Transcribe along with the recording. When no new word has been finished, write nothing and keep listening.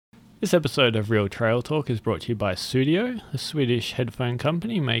This episode of Real Trail Talk is brought to you by Sudio, a Swedish headphone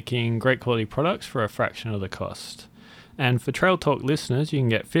company making great quality products for a fraction of the cost. And for Trail Talk listeners, you can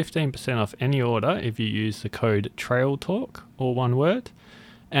get 15% off any order if you use the code TRAILTALK, all one word.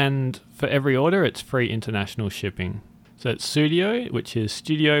 And for every order, it's free international shipping. So it's Sudio, which is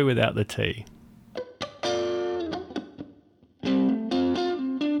studio without the T.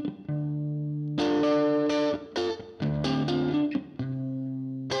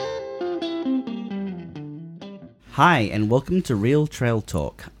 Hi, and welcome to Real Trail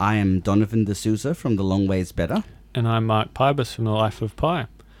Talk. I am Donovan D'Souza from The Long Ways Better. And I'm Mark Pybus from The Life of Pi.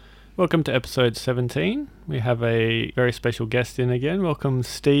 Welcome to episode 17. We have a very special guest in again. Welcome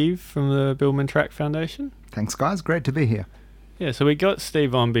Steve from the Bibbulmun Track Foundation. Thanks, guys. Great to be here. Yeah, so we got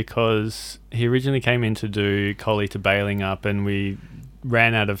Steve on because he originally came in to do Collie to Bailing Up and we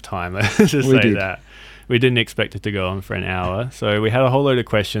ran out of time, to say that. We didn't expect it to go on for an hour. So we had a whole load of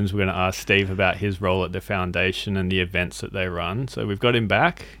questions we're going to ask Steve about his role at the foundation and the events that they run. So we've got him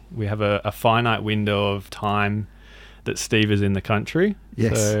back. We have a finite window of time that Steve is in the country.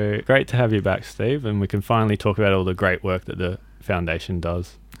 Yes. So great to have you back, Steve. And we can finally talk about all the great work that the foundation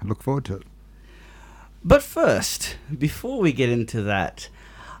does. I look forward to it. But first, before we get into that,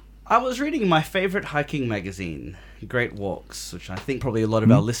 I was reading my favorite hiking magazine, Great Walks, which I think probably a lot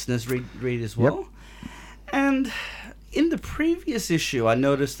of our listeners read as well. Yep. And in the previous issue, I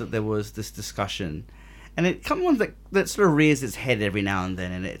noticed that there was this discussion, and it comes one that sort of rears its head every now and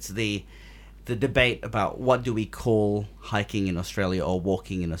then, and it's the debate about what do we call hiking in Australia or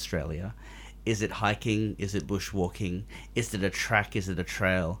walking in Australia. Is it hiking? Is it bushwalking? Is it a track? Is it a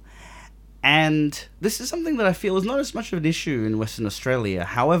trail? And this is something that I feel is not as much of an issue in Western Australia.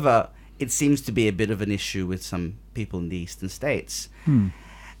 However, it seems to be a bit of an issue with some people in the eastern states.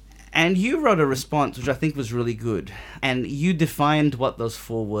 And you wrote a response which I think was really good. And you defined what those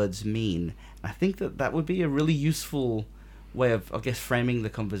four words mean. I think that would be a really useful way of, I guess, framing the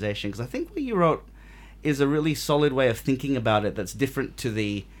conversation. Because I think what you wrote is a really solid way of thinking about it that's different to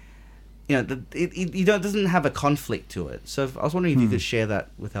the, it doesn't have a conflict to it. So I was wondering if you could share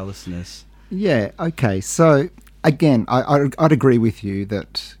that with our listeners. Yeah, okay. So, again, I'd agree with you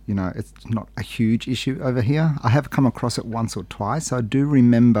that, it's not a huge issue over here. I have come across it once or twice. I do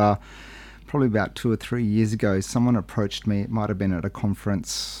remember probably about 2 or 3 years ago, someone approached me. It might have been at a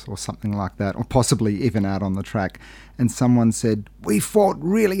conference or something like that, or possibly even out on the track. And someone said, we fought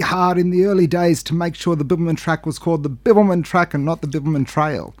really hard in the early days to make sure the Bibbulmun Track was called the Bibbulmun Track and not the Bibbulmun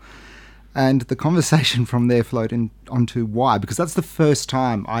Trail. And the conversation from there flowed onto why, because that's the first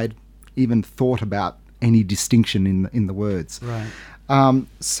time I'd even thought about any distinction in the words. Right.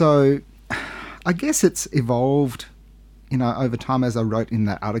 So I guess it's evolved, over time, as I wrote in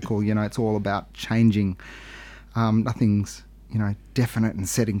that article. It's all about changing. Nothing's, definite and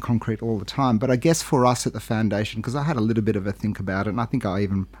set in concrete all the time. But I guess for us at the foundation, because I had a little bit of a think about it, and I think I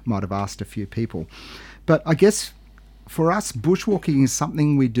even might have asked a few people. But I guess for us, bushwalking is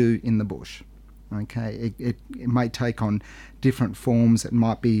something we do in the bush. Okay, it may take on different forms. It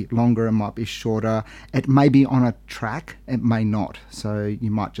might be longer, it might be shorter. It may be on a track, it may not. So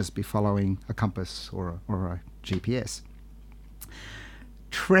you might just be following a compass or a GPS.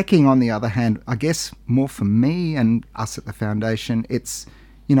 Trekking, on the other hand, I guess more for me and us at the foundation, it's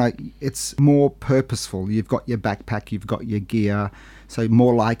more purposeful. You've got your backpack, you've got your gear, so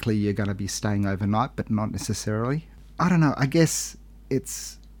more likely you're going to be staying overnight, but not necessarily. I don't know, I guess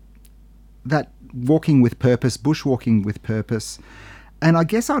it's that walking with purpose, bushwalking with purpose. And I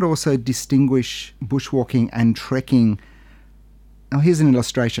guess I'd also distinguish bushwalking and trekking. Now, here's an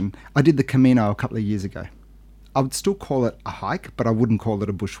illustration. I did the Camino a couple of years ago. I would still call it a hike, but I wouldn't call it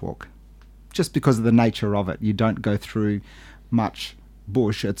a bushwalk, just because of the nature of it. You don't go through much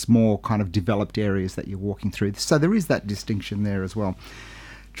bush. It's more kind of developed areas that you're walking through. So there is that distinction there as well.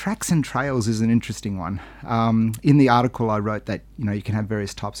 Tracks and trails is an interesting one. In the article I wrote that, you can have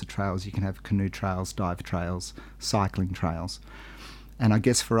various types of trails. You can have canoe trails, dive trails, cycling trails. And I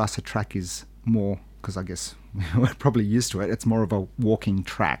guess for us a track is more, because I guess we're probably used to it, it's more of a walking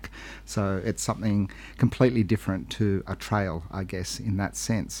track. So it's something completely different to a trail, I guess, in that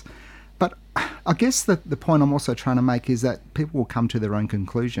sense. But I guess the point I'm also trying to make is that people will come to their own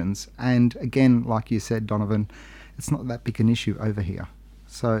conclusions. And again, like you said, Donovan, it's not that big an issue over here.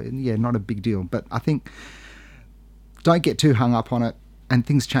 So, yeah, not a big deal. But I think don't get too hung up on it, and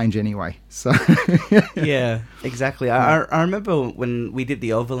things change anyway. So Yeah, exactly. I remember when we did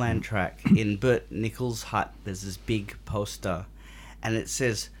the Overland Track in Bert Nichols' hut, there's this big poster, and it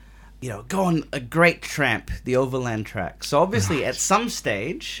says, go on a great tramp, the Overland Track. So obviously at some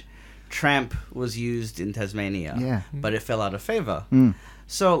stage, tramp was used in Tasmania, but it fell out of favour.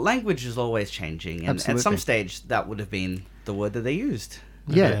 So language is always changing, and at some Absolutely. stage that would have been the word that they used.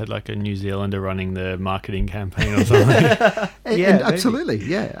 Maybe Yeah. they had like a New Zealander running the marketing campaign or something. And maybe. absolutely,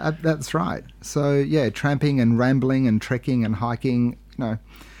 yeah, that's right. So yeah, tramping and rambling and trekking and hiking,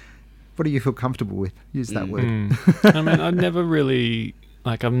 what do you feel comfortable with? Use that word. I mean, I never really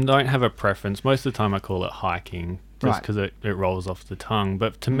I don't have a preference. Most of the time, I call it hiking just Right. because it rolls off the tongue.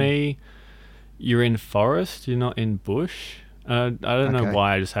 But to me, you're in forest. You're not in bush. I don't know Okay.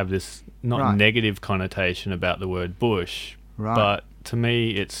 why I just have this not Right. negative connotation about the word bush, Right. but to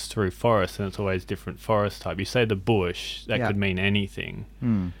me, it's through forest, and it's always different forest type. You say the bush, that Yeah. could mean anything.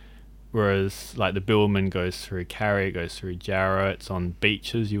 Mm. Whereas, like, the Bibbulmun goes through Carry, it goes through Jarrah, it's on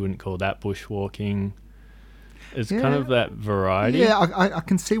beaches, you wouldn't call that bushwalking. It's kind of that variety. Yeah, I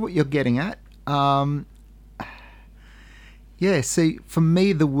can see what you're getting at. Yeah, see, for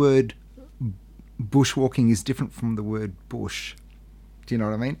me, the word bushwalking is different from the word bush. Do you know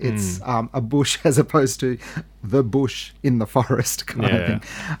what I mean? It's a bush as opposed to the bush in the forest kind of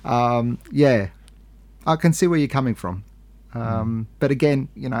thing. Yeah, I can see where you're coming from. But again,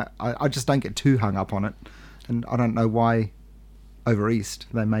 I just don't get too hung up on it. And I don't know why over east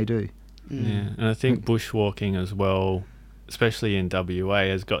they may do. Yeah, and I think bushwalking as well, especially in WA,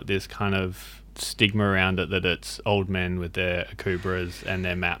 has got this kind of stigma around it that it's old men with their akubras and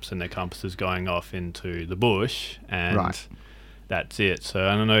their maps and their compasses going off into the bush, and Right. that's it. So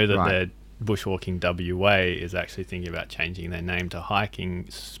I don't know that Right. their Bushwalking WA is actually thinking about changing their name to hiking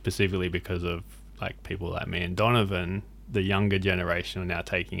specifically because of like people like me and Donovan, the younger generation, are now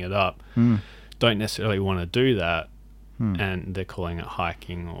taking it up. Don't necessarily want to do that, and they're calling it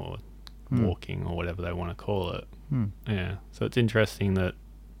hiking or walking or whatever they want to call it. Yeah, so it's interesting that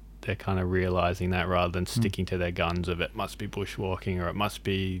they're kind of realizing that rather than sticking to their guns of it must be bushwalking or it must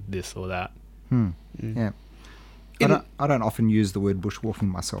be this or that. Yeah. I don't often use the word bushwalking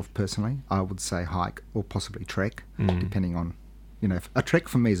myself personally. I would say hike or possibly trek, depending on, a trek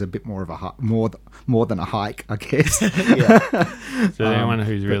for me is a bit more of a more than a hike, I guess. So anyone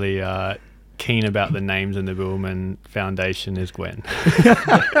who's really keen about the names in the Bibbulmun Foundation is Gwen.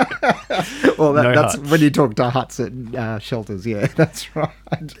 Well, No that's huts. when you talk to huts at shelters. Yeah, that's right.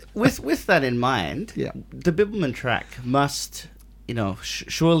 With that in mind, Yeah. the Bibbulmun track must,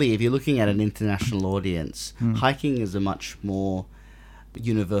 surely if you're looking at an international audience, hiking is a much more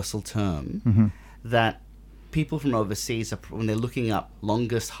universal term that people from overseas, when they're looking up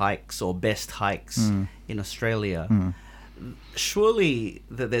longest hikes or best hikes in Australia, surely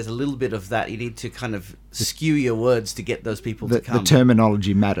that there's a little bit of that. You need to kind of skew your words to get those people to The come.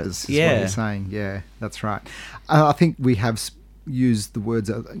 terminology matters. Is what Yeah. you're saying. Yeah, that's right. I think we have used the words,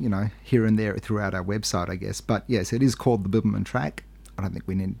 here and there throughout our website, I guess. But yes, it is called the Bibbulmun Track. I don't think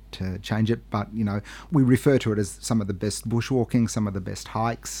we need to change it, but we refer to it as some of the best bushwalking, some of the best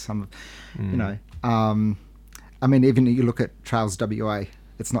hikes, I mean, even you look at Trails WA,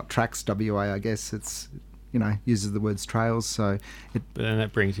 it's not Tracks WA, I guess. It's uses the words trails, so it. But then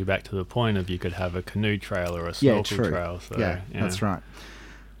that brings you back to the point of you could have a canoe trail or a Yeah, snorkel true. trail. So, yeah, that's right.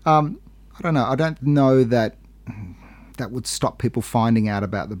 I don't know. I don't know that would stop people finding out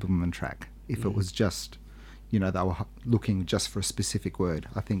about the Bibbulmun Track if it was just, they were looking just for a specific word.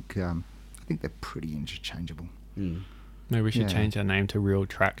 I think they're pretty interchangeable. Maybe we should Yeah. change our name to Real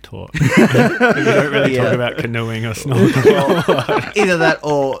Track Talk. We don't really talk about canoeing or snorkeling. Either that,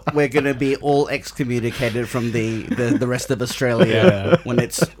 or we're going to be all excommunicated from the rest of Australia when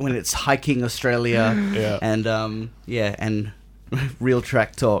it's hiking Australia, Yeah. and and real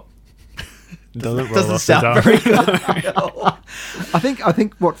track talk. Doesn't roll Doesn't off the sound tongue. very good. No. I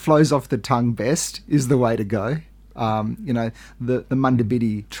think what flows off the tongue best is the way to go. The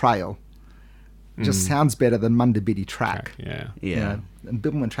Mundabiddi Trail just sounds better than Mundabiddi Track. Yeah. Yeah. And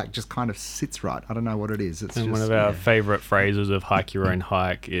Bibbulmun Track just kind of sits right. I don't know what it is. It's And just one of our favourite phrases of hike your own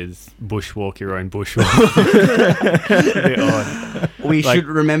hike is bushwalk your own bushwalk. A bit odd. We Like- should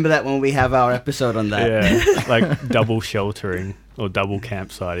remember that when we have our episode on that. Yeah, like double sheltering or double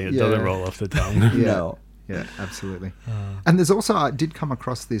campsiting. It Yeah. doesn't roll off the tongue. No. Yeah, absolutely. And there's also, I did come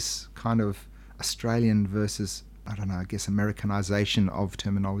across this kind of Australian versus, I don't know, I guess Americanization of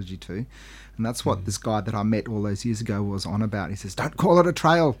terminology too. And that's what this guy that I met all those years ago was on about. He says, don't call it a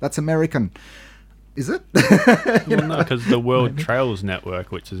trail, that's American. Is it? Well, no, because the World Trails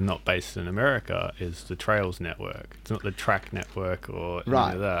Network, which is not based in America, is the Trails Network. It's not the Track Network or any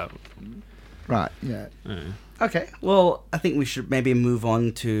Right. of that. Right, yeah. Okay. Well, I think we should maybe move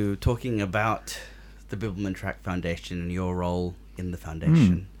on to talking about the Bibbulmun Track Foundation and your role in the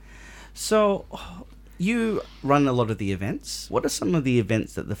foundation. So, you run a lot of the events. What are some of the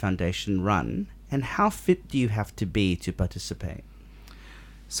events that the foundation run, and how fit do you have to be to participate?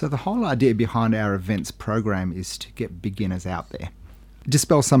 So the whole idea behind our events program is to get beginners out there.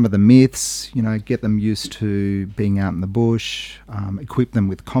 Dispel some of the myths, get them used to being out in the bush, equip them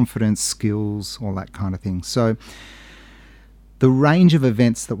with confidence, skills, all that kind of thing. So the range of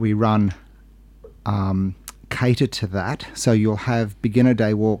events that we run cater to that. So you'll have beginner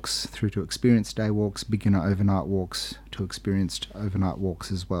day walks through to experienced day walks, beginner overnight walks to experienced overnight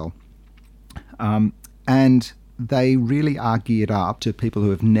walks as well. And they really are geared up to people who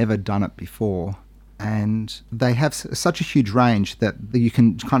have never done it before. And they have such a huge range that you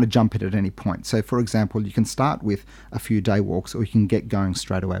can kind of jump it at any point. So, for example, you can start with a few day walks, or you can get going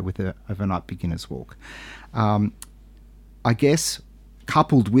straight away with an overnight beginner's walk. I guess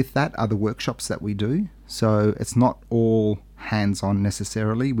coupled with that are the workshops that we do. So it's not all hands-on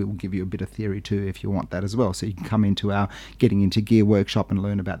necessarily. We will give you a bit of theory too if you want that as well. So you can come into our Getting Into Gear workshop and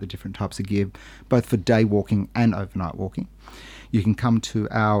learn about the different types of gear, both for day walking and overnight walking. You can come to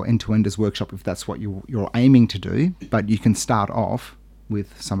our End-to-Enders workshop if that's what you're aiming to do, but you can start off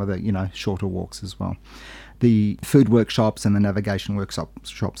with some of the shorter walks as well. The food workshops and the navigation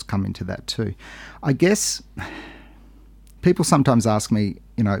workshops come into that too. I guess people sometimes ask me,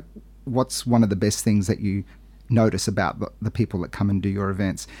 what's one of the best things that you notice about the people that come and do your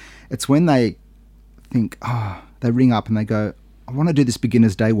events? It's when they think, they ring up and they go, I want to do this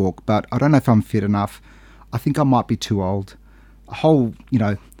beginner's day walk, but I don't know if I'm fit enough. I think I might be too old. A whole,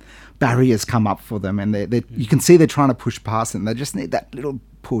 barriers come up for them, and you can see they're trying to push past it, and they just need that little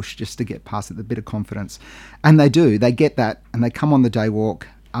push just to get past it, a bit of confidence. And they do. They get that, and they come on the day walk,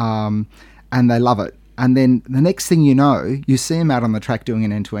 and they love it. And then the next thing you know, you see them out on the track doing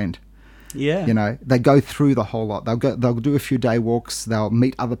an end-to-end. Yeah. They go through the whole lot. They'll do a few day walks. They'll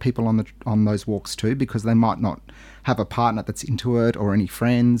meet other people on those walks too, because they might not have a partner that's into it or any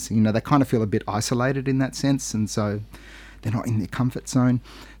friends. They kind of feel a bit isolated in that sense, and so they're not in their comfort zone.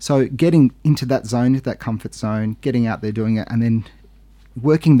 So getting into that zone, that comfort zone, getting out there doing it, and then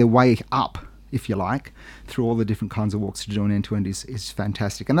working their way up, if you like, through all the different kinds of walks to do an end-to-end is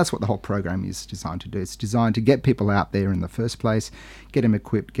fantastic. And that's what the whole program is designed to do. It's designed to get people out there in the first place, get them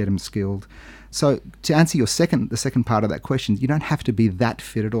equipped, get them skilled. So to answer the second part of that question, you don't have to be that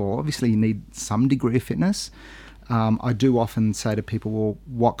fit at all. Obviously, you need some degree of fitness. I do often say to people, well,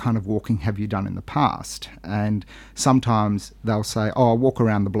 what kind of walking have you done in the past? And sometimes they'll say, I walk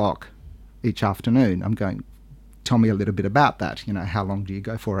around the block each afternoon. I'm going, tell me a little bit about that. How long do you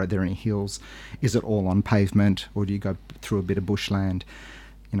go for? Are there any hills? Is it all on pavement, or do you go through a bit of bushland?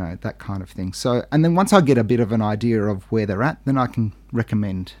 That kind of thing. So, and then once I get a bit of an idea of where they're at, then I can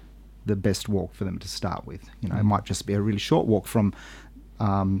recommend the best walk for them to start with. It might just be a really short walk from,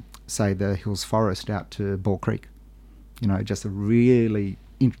 say, the Hills Forest out to Ball Creek. Just a really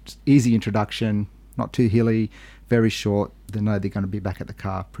easy introduction, not too hilly, very short. They know they're going to be back at the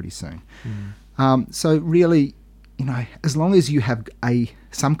car pretty soon. So really, as long as you have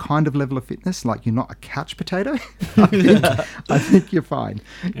some kind of level of fitness, like you're not a couch potato, I think you're fine.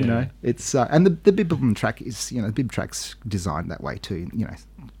 It's and the Bibbulmun track is, the Bib track's designed that way too.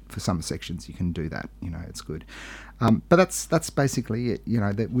 For some sections you can do that. It's good. But that's basically it.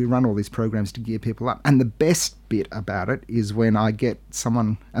 That we run all these programs to gear people up. And the best bit about it is when I get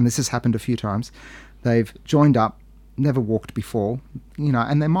someone, and this has happened a few times, they've joined up, never walked before,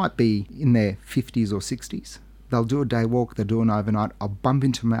 and they might be in their 50s or 60s. They'll do a day walk, they'll do an overnight. I'll bump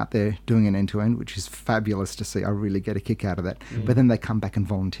into them out there doing an end-to-end, which is fabulous to see. I really get a kick out of that. But then they come back and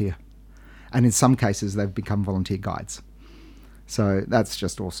volunteer. And in some cases, they've become volunteer guides. So that's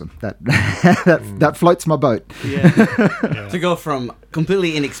just awesome. That floats my boat. Yeah. To go from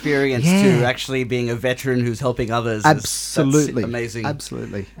completely inexperienced to actually being a veteran who's helping others. Absolutely. That's amazing.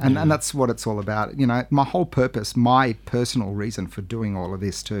 Absolutely. And that's what it's all about. My whole purpose, my personal reason for doing all of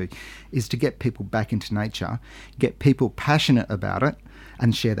this too, is to get people back into nature, get people passionate about it,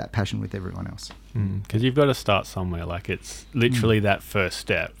 and share that passion with everyone else. Because you've got to start somewhere. Like, it's literally that first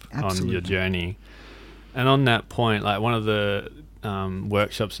step on your journey. And on that point, like, one of the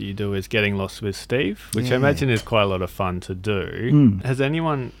workshops that you do is Getting Lost with Steve, which I imagine is quite a lot of fun to do. Has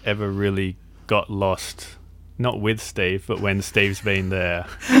anyone ever really got lost, not with Steve, but when Steve's been there?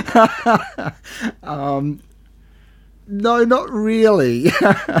 No, not really.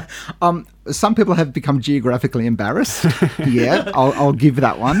 Some people have become geographically embarrassed. Yeah, I'll give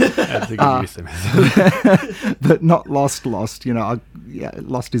that one. That's a good euphemism. But not lost. Lost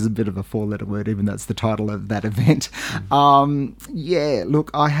is a bit of a four-letter word, even that's the title of that event.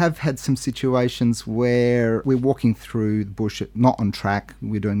 Look, I have had some situations where we're walking through the bush, not on track.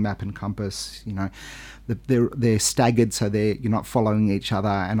 We're doing map and compass, They're staggered, so you're not following each other,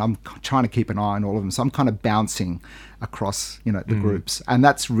 and I'm trying to keep an eye on all of them. So I'm kind of bouncing across, the groups. And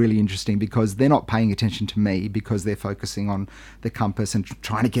that's really interesting because they're not paying attention to me because they're focusing on the compass and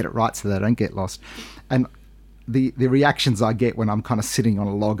trying to get it right so they don't get lost. And the reactions I get when I'm kind of sitting on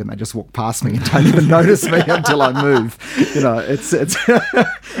a log and they just walk past me and don't even notice me until I move, it's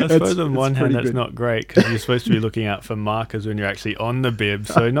I suppose on one hand that's not great because you're supposed to be looking out for markers when you're actually on the bib,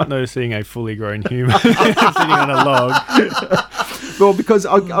 so not noticing a fully grown human sitting on a log. Well, because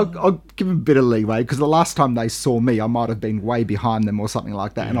I'll give them a bit of leeway because the last time they saw me, I might have been way behind them or something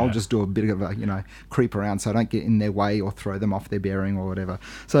like that, and I'll just do a bit of a, creep around so I don't get in their way or throw them off their bearing or whatever.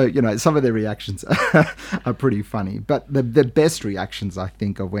 So, some of their reactions are pretty funny. But the best reactions, I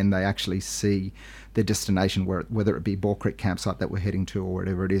think, are when they actually see their destination, whether it be Ball Creek campsite that we're heading to or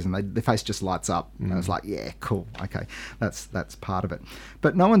whatever it is, and their face just lights up. And it's like, yeah, cool, okay, that's part of it.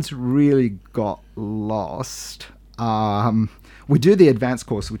 But no one's really got lost. We do the advanced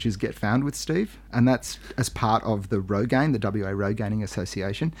course, which is Get Found with Steve, and that's as part of the Rogaine, the WA Rogaining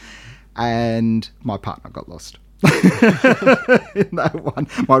Association, and my partner got lost. In that one,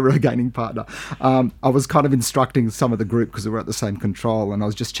 my Rogaining partner. I was kind of instructing some of the group because we were at the same control, and I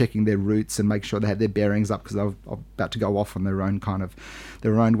was just checking their routes and make sure they had their bearings up because they were about to go off on their own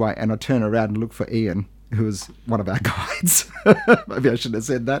way. And I turn around and look for Ian, who was one of our guides. Maybe I shouldn't have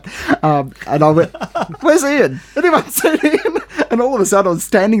said that. And I went, "Where's Ian? Anyone seen Ian?" And all of a sudden I was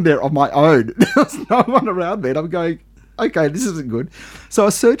standing there on my own. There was no one around me. And I'm going, okay, this isn't good. So I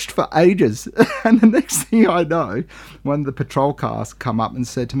searched for ages. And the next thing I know, one of the patrol cars come up and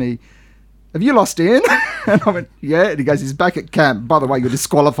said to me, "Have you lost Ian?" And I went, "Yeah." And he goes, "He's back at camp. By the way, you're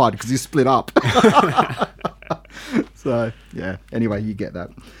disqualified because you split up." So, yeah. Anyway, you get that.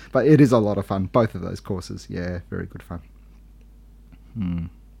 But it is a lot of fun. Both of those courses. Yeah, very good fun.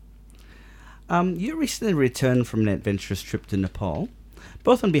 You recently returned from an adventurous trip to Nepal,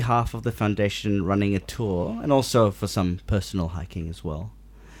 both on behalf of the foundation running a tour and also for some personal hiking as well.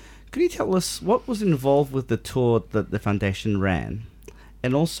 Could you tell us what was involved with the tour that the foundation ran,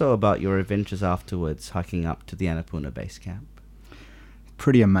 and also about your adventures afterwards hiking up to the Annapurna base camp?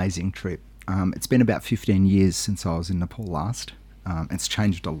 Pretty amazing trip. It's been about 15 years since I was in Nepal last. It's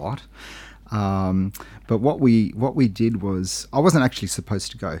changed a lot. But what we did was, I wasn't actually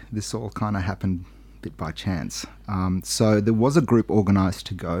supposed to go. This all kind of happened a bit by chance. So there was a group organised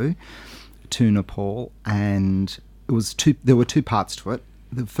to go to Nepal, and there were two parts to it.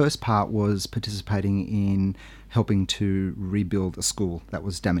 The first part was participating in helping to rebuild a school that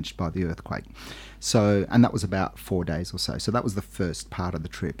was damaged by the earthquake. And that was about 4 days or so. So that was the first part of the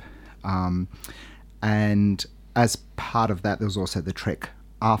trip. And as part of that, there was also the trek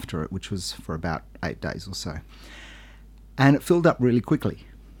after it, which was for about 8 days or so. And it filled up really quickly.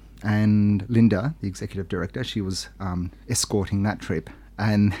 And Linda, the executive director, she was escorting that trip.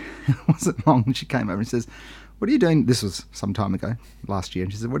 And it wasn't long when she came over and says, "What are you doing?" This was some time ago, last year.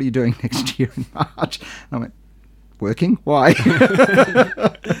 And she said, "What are you doing next year in March?" And I went, "Working? Why?"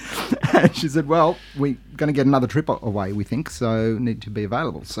 And she said, "Well, we're going to get another trip away, we think, so need to be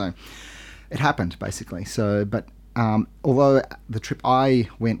available." So it happened, basically. But although the trip I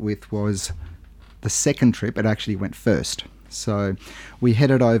went with was the second trip, it actually went first. So we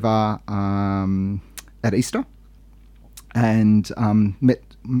headed over at Easter and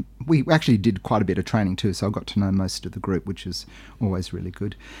we actually did quite a bit of training too, so I got to know most of the group, which is always really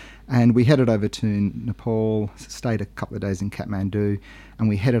good. And we headed over to Nepal, stayed a couple of days in Kathmandu, and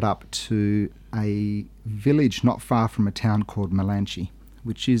we headed up to a village not far from a town called Melanchi,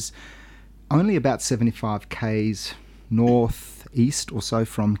 which is only about 75 k's northeast or so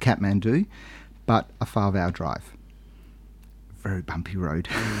from Kathmandu, but a 5-hour drive. Very bumpy road.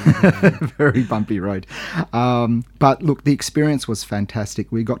 Very bumpy road. But look, the experience was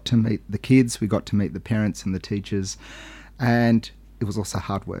fantastic. We got to meet the kids, we got to meet the parents and the teachers, and it was also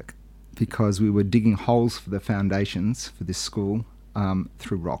hard work because we were digging holes for the foundations for this school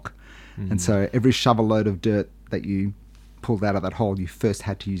through rock. And so every shovel load of dirt that you pulled out of that hole, you first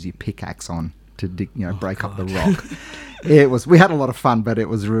had to use your pickaxe on to dig, break up the rock. We had a lot of fun, but it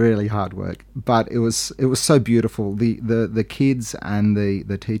was really hard work. But it was so beautiful. The kids and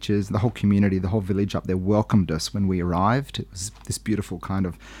the teachers, the whole community, the whole village up there welcomed us when we arrived. It was this beautiful kind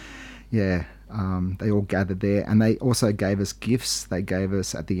of, they all gathered there, and they also gave us gifts. They gave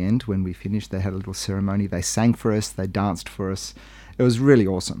us, at the end, when we finished, they had a little ceremony. They sang for us, they danced for us. It was really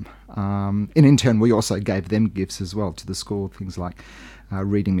awesome. And in turn, we also gave them gifts as well to the school, things like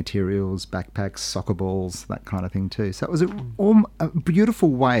reading materials, backpacks, soccer balls, that kind of thing too. So it was a beautiful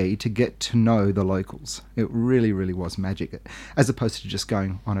way to get to know the locals. It really, really was magic, as opposed to just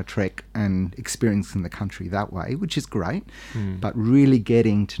going on a trek and experiencing the country that way, which is great, but really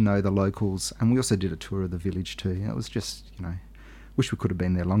getting to know the locals. And we also did a tour of the village too. It was just, wish we could have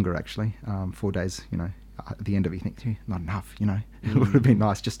been there longer actually, 4 days, at the end of it, you think, not enough, It would have been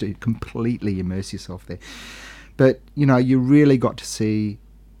nice just to completely immerse yourself there. But, you really got to see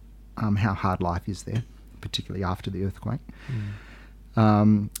how hard life is there, particularly after the earthquake.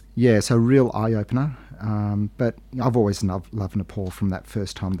 So real eye-opener. But I've always loved Nepal from that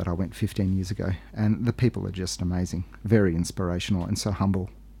first time that I went 15 years ago. And the people are just amazing, very inspirational and so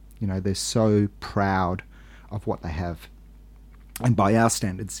humble. They're so proud of what they have. And by our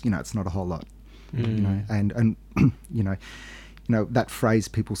standards, it's not a whole lot. And that phrase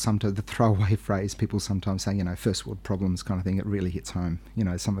people sometimes, the throwaway phrase people sometimes say, first world problems kind of thing, it really hits home.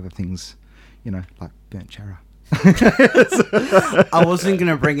 Some of the things, like burnt Jarrah. I wasn't going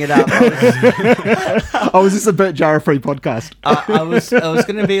to bring it up. Was this a burnt Jarrah free podcast? I was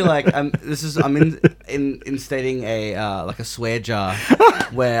going to be like, I'm instating a swear jar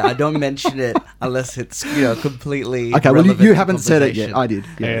where I don't mention it unless it's completely okay. Well, you haven't said it yet. I did.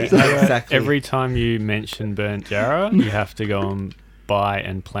 Yeah. Exactly. Every time you mention burnt Jarrah, you have to go and buy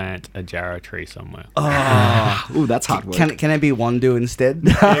and plant a Jarrah tree somewhere. Oh, that's hard work. Can I be Wandu instead?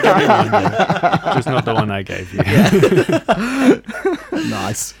 Yeah, just not the one I gave you.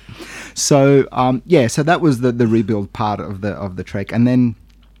 Nice. So so that was the rebuild part of the trek, and then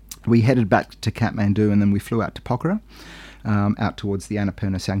we headed back to Kathmandu, and then we flew out to Pokhara, out towards the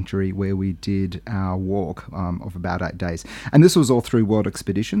Annapurna Sanctuary, where we did our walk of about 8 days. And this was all through World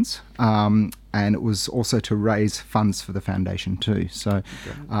Expeditions, and it was also to raise funds for the foundation too. So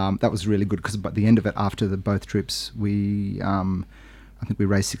that was really good, because by the end of it, after both trips, I think we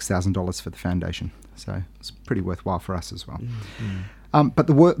raised $6,000 for the foundation. So it's pretty worthwhile for us as well. But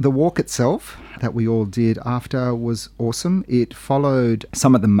the walk itself that we all did after was awesome. It followed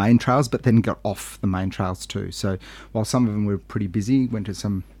some of the main trails, but then got off the main trails too. So while some of them were pretty busy, went to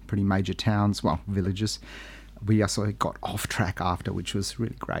some pretty major towns, villages, we also got off track after, which was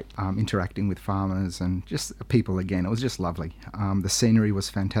really great. Interacting with farmers and just people again. It was just lovely. The scenery was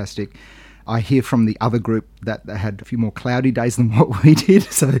fantastic. I hear from the other group that they had a few more cloudy days than what we did,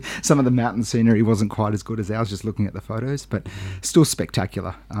 so some of the mountain scenery wasn't quite as good as ours, just looking at the photos, but still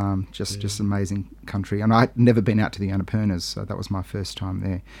spectacular. Just amazing country. And I'd never been out to the Annapurnas, so that was my first time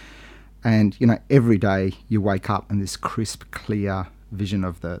there. And, every day you wake up and this crisp, clear vision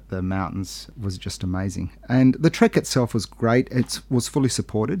of the mountains was just amazing. And the trek itself was great. It was fully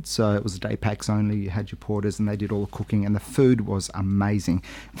supported, so it was day packs only. You had your porters and they did all the cooking, and the food was amazing.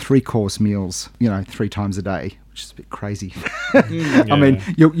 3-course meals, 3 times a day, which is a bit crazy. I mean,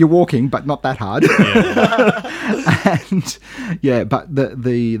 you're walking, but not that hard. And but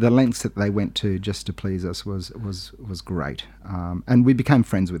the lengths that they went to just to please us was great. And we became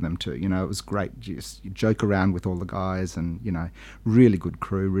friends with them too. It was great. Just you joke around with all the guys, and really good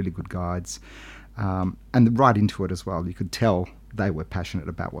crew, really good guides, and right into it as well. You could tell they were passionate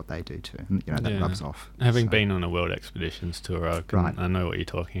about what they do too, and that rubs off. Having been on a World Expeditions tour, I know what you're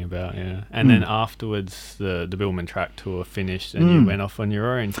talking about. Yeah, and then afterwards, the Bilman Track tour finished, and you went off on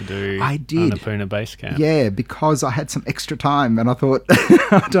your own to do Annapurna Base Camp. Yeah, because I had some extra time, and I thought,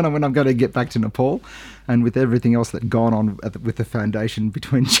 I don't know when I'm going to get back to Nepal. And with everything else that gone on with the foundation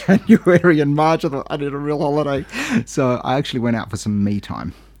between January and March, I thought I need a real holiday. So I actually went out for some me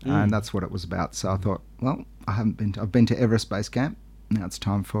time, and that's what it was about. So I thought, well, I've been to Everest Base Camp. Now it's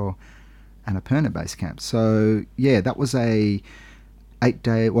time for Annapurna Base Camp. So yeah, that was a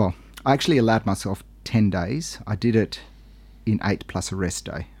 8-day. Well, I actually allowed myself 10 days. I did it in 8 plus a rest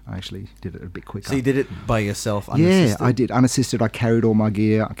day. I actually did it a bit quicker. So you did it by yourself, unassisted? Yeah, I did unassisted. I carried all my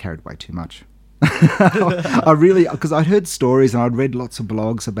gear. I carried way too much. Because I'd heard stories and I'd read lots of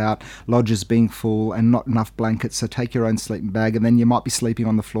blogs about lodges being full and not enough blankets, so take your own sleeping bag, and then you might be sleeping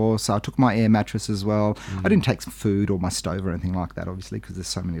on the floor. So I took my air mattress as well. I didn't take some food or my stove or anything like that, obviously, because there's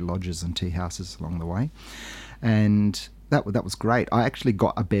so many lodges and tea houses along the way. And that was great. I actually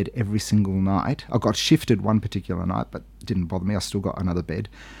got a bed every single night. I got shifted one particular night, but it didn't bother me. I still got another bed.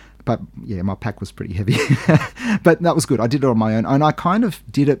 But yeah, my pack was pretty heavy. But that was good. I did it on my own. And I kind of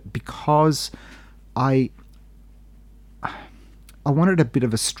did it because I wanted a bit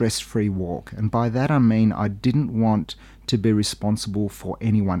of a stress-free walk. And by that I mean I didn't want to be responsible for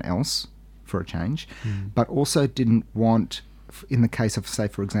anyone else for a change, but also didn't want, in the case of, say,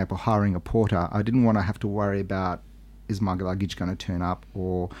 for example, hiring a porter, I didn't want to have to worry about is my luggage going to turn up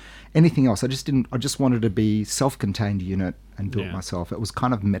or anything else. I just wanted to be self-contained unit and do it myself. It was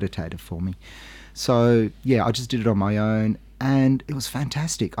kind of meditative for me. So yeah, I just did it on my own, and it was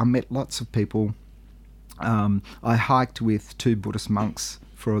fantastic. I met lots of people. I hiked with 2 Buddhist monks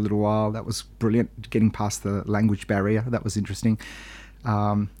for a little while. That was brilliant, getting past the language barrier. That was interesting.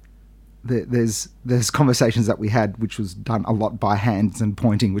 There's conversations that we had, which was done a lot by hands and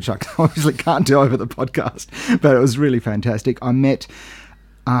pointing, which I obviously can't do over the podcast, but it was really fantastic. I met,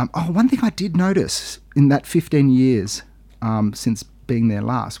 one thing I did notice in that 15 years since being there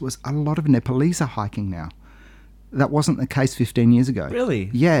last was a lot of Nepalese are hiking now. That wasn't the case 15 years ago. Really?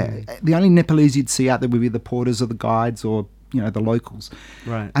 Yeah. The only Nepalese you'd see out there would be the porters or the guides or, the locals.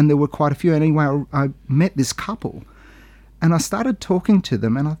 Right. And there were quite a few. Anyway, I met this couple and I started talking to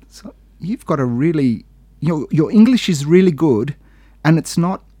them, and I thought, you've got a really, your English is really good, and it's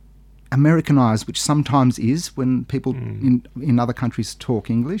not Americanized, which sometimes is when people in other countries talk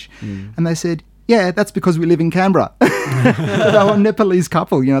English. And they said, yeah, that's because we live in Canberra. They were a Nepalese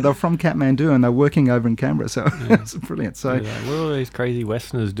couple, they're from Kathmandu and they're working over in Canberra. So it's brilliant. So what are all these crazy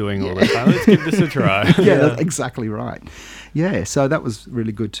Westerners doing all the time? Let's give this a try. Yeah, that's exactly right. Yeah, so that was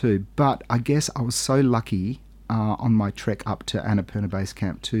really good too. But I guess I was so lucky on my trek up to Annapurna Base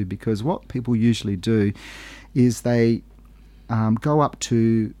Camp too, because what people usually do is they go up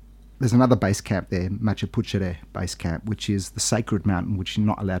to, there's another base camp there, Machu Picchu Base Camp, which is the sacred mountain which you're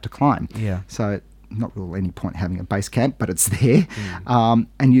not allowed to climb. Yeah. So not really any point having a base camp, but it's there.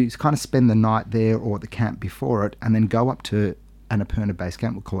 And you kind of spend the night there or the camp before it, and then go up to Annapurna Base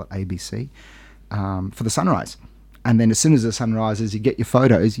Camp, we'll call it ABC, for the sunrise. And then as soon as the sun rises, you get your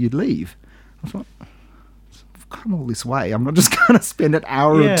photos, you leave. I thought, I've come all this way. I'm not just going to spend an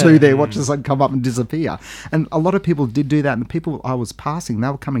hour or two there, watch the sun come up and disappear. And a lot of people did do that. And the people I was passing, they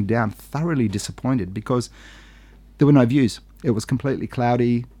were coming down thoroughly disappointed because there were no views. It was completely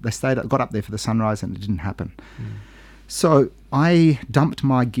cloudy. They got up there for the sunrise, and it didn't happen. So I dumped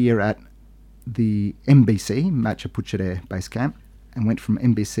my gear at the MBC, Machu Picchu Base Camp, and went from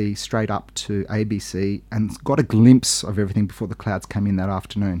MBC straight up to ABC and got a glimpse of everything before the clouds came in that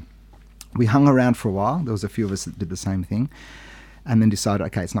afternoon. We hung around for a while. There was a few of us that did the same thing, and then decided,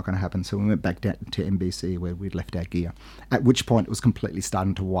 okay, it's not going to happen. So we went back down to MBC where we'd left our gear, at which point it was completely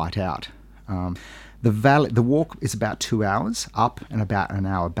starting to white out. The walk is about 2 hours up and about an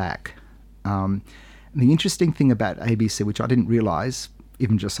hour back. The interesting thing about ABC, which I didn't realise, I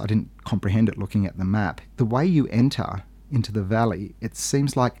didn't comprehend it looking at the map, the way you enter into the valley, it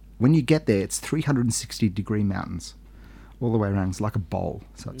seems like when you get there, it's 360-degree mountains all the way around. It's like a bowl,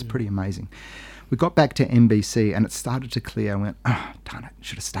 so it's pretty amazing. We got back to MBC and it started to clear. I went, oh, darn it,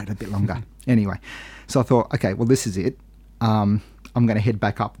 should have stayed a bit longer. Anyway, so I thought, okay, well, this is it. I'm going to head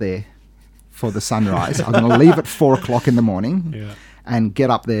back up there for the sunrise. I'm going to leave at 4 o'clock in the morning and get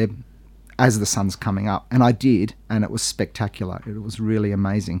up there as the sun's coming up. And I did, and it was spectacular. It was really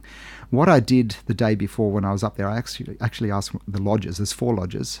amazing. What I did the day before when I was up there, I actually asked the lodges. There's 4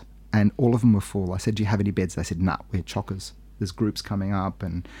 lodges, and all of them were full. I said, do you have any beds? They said, no, we're chockers. There's groups coming up.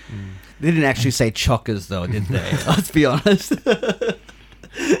 And They didn't actually say chockers, though, did they? Let's be honest.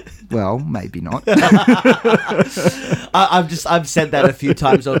 Well, maybe not. I've said that a few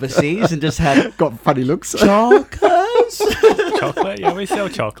times overseas and just had got funny looks. Chockers. Chocolate? Yeah, we sell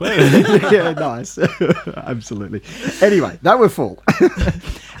chocolate. Yeah, nice. Absolutely. Anyway, they were full.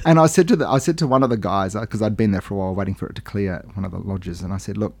 And I said to one of the guys, because I'd been there for a while waiting for it to clear, one of the lodges, and I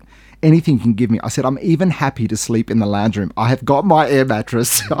said, look, anything you can give me. I said, I'm even happy to sleep in the lounge room. I have got my air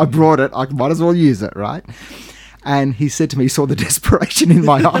mattress. I brought it. I might as well use it, right? And he said to me, he saw the desperation in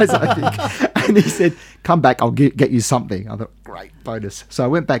my eyes, I think. And he said, come back, I'll get you something. I thought, great, bonus. So I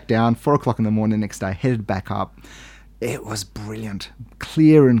went back down, 4 o'clock in the morning next day, headed back up. It was brilliant,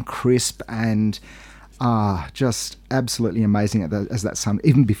 clear and crisp, and just absolutely amazing as that sun,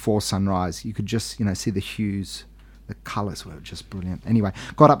 even before sunrise. You could just, see the hues, the colours were just brilliant. Anyway,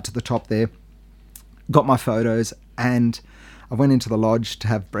 got up to the top there, got my photos, and I went into the lodge to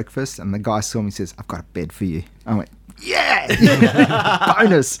have breakfast, and the guy saw me and says, I've got a bed for you. I went, yeah,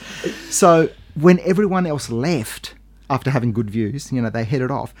 bonus. So when everyone else left, after having good views, they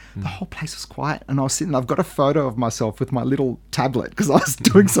headed off, the whole place was quiet. And I was sitting, I've got a photo of myself with my little tablet because I was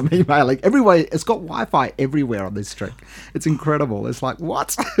doing some emailing. Everywhere, it's got Wi-Fi everywhere on this trek. It's incredible. It's like,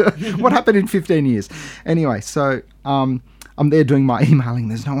 what? What happened in 15 years? Anyway, so I'm there doing my emailing.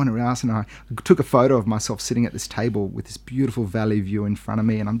 There's no one around. And I took a photo of myself sitting at this table with this beautiful valley view in front of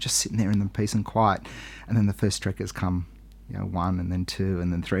me. And I'm just sitting there in the peace and quiet. And then the first trekkers come, 1 and then 2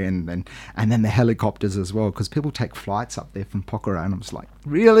 and then 3 and then the helicopters as well, because people take flights up there from Pokhara, and I'm just like,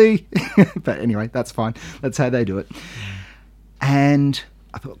 really? But anyway, that's fine. That's how they do it. And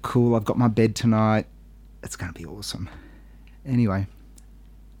I thought, cool, I've got my bed tonight. It's going to be awesome. Anyway,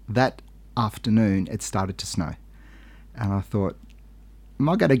 that afternoon it started to snow, and I thought, am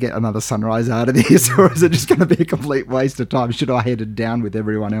I going to get another sunrise out of this, or is it just going to be a complete waste of time? Should I head down with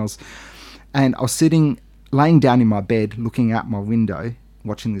everyone else? And I was laying down in my bed, looking out my window,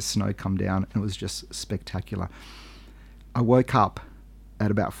 watching this snow come down, and it was just spectacular. I woke up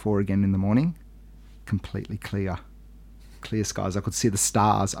at about 4 again in the morning, completely clear skies. I could see the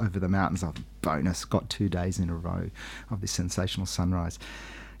stars over the mountains. Bonus, got 2 days in a row of this sensational sunrise.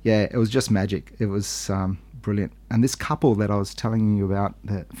 Yeah, it was just magic. It was brilliant. And this couple that I was telling you about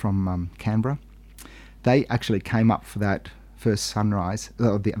from Canberra, they actually came up for that first sunrise,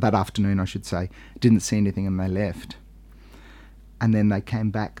 that afternoon I should say, didn't see anything and they left. And then they came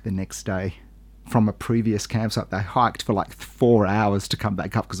back the next day from a previous campsite. They hiked for like 4 hours to come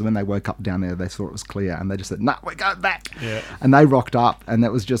back up, because when they woke up down there they saw it was clear, and they just said, we're going back. Yeah. And they rocked up, and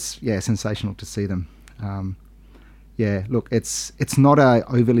that was just sensational to see them. Look, it's not a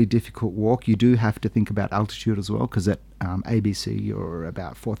overly difficult walk. You do have to think about altitude as well, because at ABC you're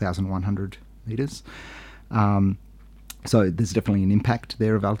about 4,100 meters. So there's definitely an impact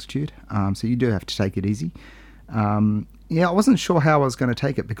there of altitude. So you do have to take it easy. I wasn't sure how I was going to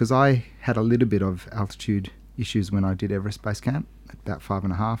take it, because I had a little bit of altitude issues when I did Everest Base Camp, about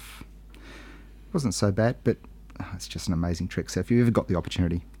 5.5. It wasn't so bad, but it's just an amazing trek. So if you've ever got the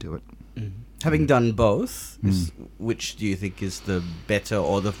opportunity, do it. Having done both, which do you think is the better,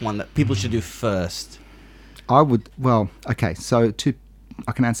 or the one that people should do first? I would, so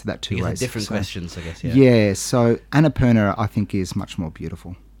I can answer that two ways. Different questions, I guess. Yeah. So Annapurna, I think, is much more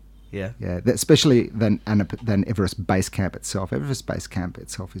beautiful. Yeah. Especially than Everest Base Camp itself. Everest Base Camp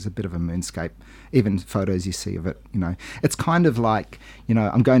itself is a bit of a moonscape. Even photos you see of it, it's kind of like,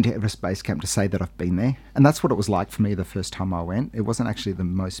 I'm going to Everest Base Camp to say that I've been there, and that's what it was like for me the first time I went. It wasn't actually the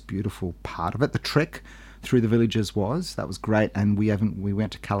most beautiful part of it. The trek through the villages that was great, and we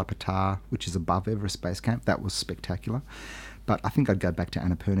went to Kalapatar, which is above Everest Base Camp. That was spectacular. But I think I'd go back to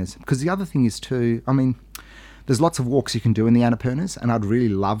Annapurnas, because the other thing is too, there's lots of walks you can do in the Annapurnas, and I'd really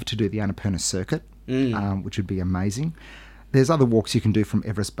love to do the Annapurna circuit, which would be amazing. There's other walks you can do from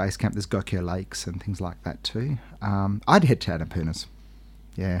Everest Base Camp. There's Gokyo Lakes and things like that too. I'd head to Annapurnas.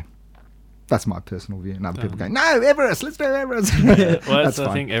 Yeah. That's my personal view. And other people go, no, Everest, let's do Everest. Well, I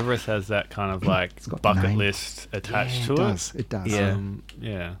think Everest has that kind of like bucket list attached to it. It does.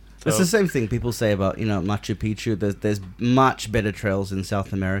 Yeah. So it's the same thing people say about, Machu Picchu. There's much better trails in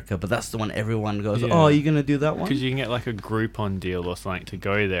South America, but that's the one everyone goes, oh, are you going to do that one? Because you can get like a Groupon deal or something to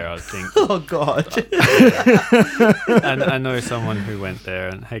go there, I think. Oh, God. And I know someone who went there,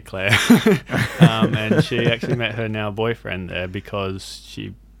 and hey, Claire. And she actually met her now boyfriend there because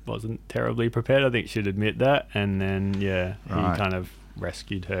she wasn't terribly prepared. I think she'd admit that. And then, he kind of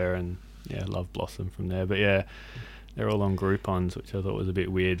rescued her, and, love blossomed from there. But, they're all on Groupons, which I thought was a bit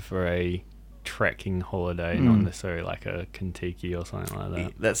weird for a trekking holiday, not necessarily like a Kentucky or something like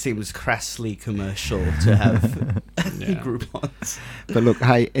that. That seems crassly commercial to have Groupons. But look,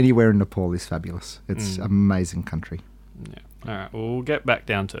 hey, anywhere in Nepal is fabulous. It's an amazing country. Yeah. All right, well, we'll get back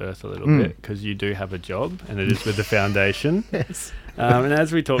down to earth a little bit, because you do have a job, and it is with the foundation. Yes. And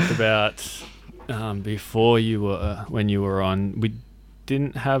as we talked about before, when you were on, we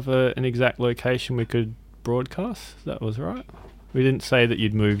didn't have an exact location we could broadcast. That was right. We didn't say that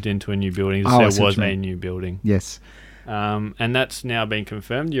you'd moved into a new building. There was a new building. Yes. And that's now been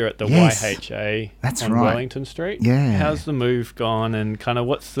confirmed. You're at the YHA on Wellington Street. Yeah. How's the move gone, and kind of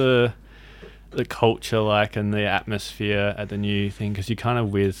what's the culture like and the atmosphere at the new thing? Because you're kind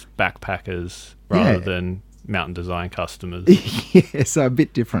of with backpackers rather than Mountain Design customers. So a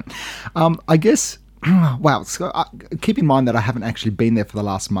bit different. I guess. Wow. So, keep in mind that I haven't actually been there for the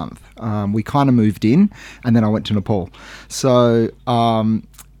last month. We kind of moved in, and then I went to Nepal. So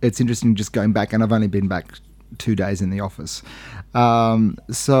it's interesting just going back, and I've only been back 2 days in the office.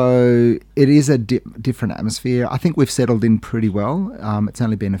 So it is a different atmosphere. I think we've settled in pretty well. It's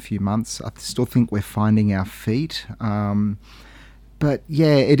only been a few months. I still think we're finding our feet. But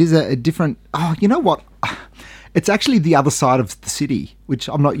it is a different... Oh, you know what? It's actually the other side of the city, which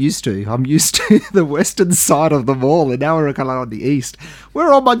I'm not used to. I'm used to the western side of the mall, and now we're kind of on the east. Where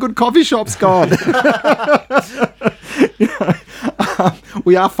are all my good coffee shops gone?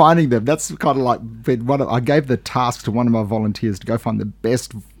 we are finding them. That's kind of like I gave the task to one of my volunteers to go find the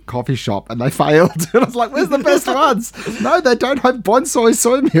best coffee shop, and they failed. And I was like, where's the best ones? No, they don't have bonsai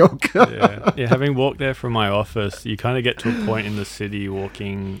soy milk. Yeah, having walked there from my office, you kind of get to a point in the city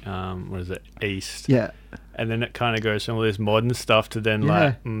walking, east. Yeah. And then it kind of goes from all this modern stuff to then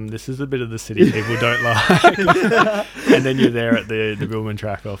this is a bit of the city people don't like. And then you're there at the Bibbulmun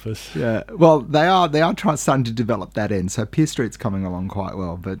track office. Yeah, well, they are starting to develop that end. So Pier Street's coming along quite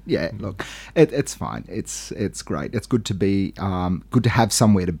well. But yeah, look, it's fine. It's great. It's good to be, good to have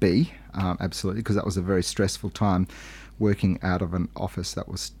somewhere to be. Absolutely, because that was a very stressful time working out of an office that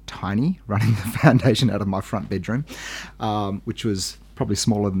was tiny, running the foundation out of my front bedroom, which was probably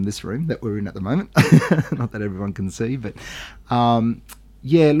smaller than this room that we're in at the moment. Not that everyone can see, but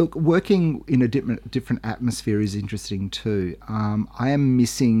yeah, look, working in a different atmosphere is interesting too. I am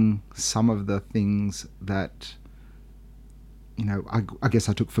missing some of the things that, you know, I guess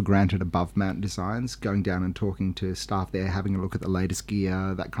I took for granted above Mountain Designs, going down and talking to staff there, having a look at the latest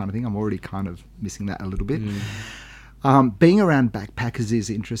gear, that kind of thing. I'm already kind of missing that a little bit. Being around backpackers is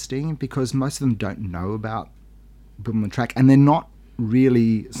interesting because most of them don't know about Bibbulmun Track, and they're not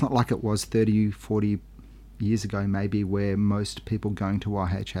really, it's not like it was 30, 40 years ago maybe, where most people going to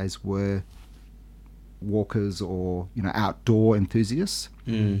YHAs were walkers or, you know, outdoor enthusiasts.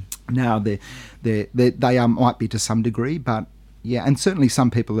 Now they might be to some degree, but yeah, and certainly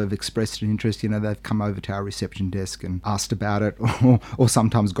some people have expressed an interest. You know, they've come over to our reception desk and asked about it, or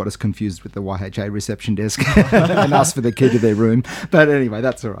sometimes got us confused with the YHA reception desk and asked for the key to their room. But anyway,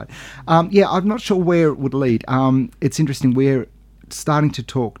 that's all right. Yeah, I'm not sure where it would lead. It's interesting. We're starting to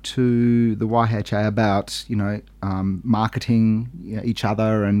talk to the YHA about, you know, marketing each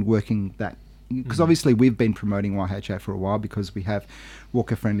other and working that. Because obviously we've been promoting YHA for a while because we have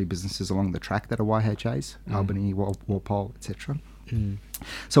walker-friendly businesses along the track that are YHAs, Albany, Walpole, etc.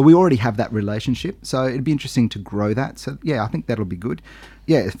 So we already have that relationship. So it'd be interesting to grow that. So yeah, I think that'll be good.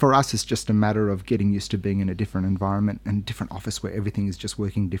 Yeah, for us it's just a matter of getting used to being in a different environment and different office where everything is just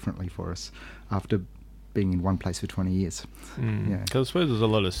working differently for us after being in one place for 20 years. Yeah. Because I suppose there's a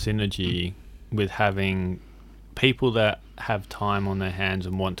lot of synergy with having people that have time on their hands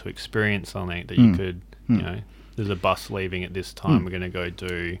and want to experience something that you could, you know, there's a bus leaving at this time, we're going to go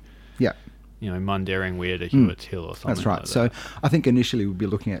do, you know, Mundaring Weir to Hewitt's Hill or something. That's right. Like so that. I think initially we'd be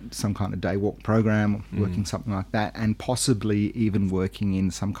looking at some kind of day walk program, working something like that, and possibly even working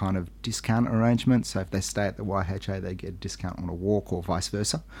in some kind of discount arrangement. So if they stay at the YHA, they get a discount on a walk or vice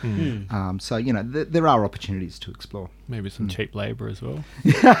versa. So, you know, there are opportunities to explore. Maybe some cheap labour as well.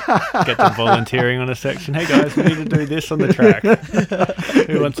 Get them volunteering on a section. Hey guys, we need to do this on the track.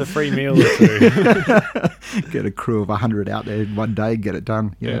 Who wants a free meal or two? Get a crew of 100 out there in one day, get it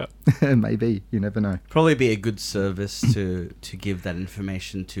done. Yeah. Maybe. You never know. Probably be a good service to give that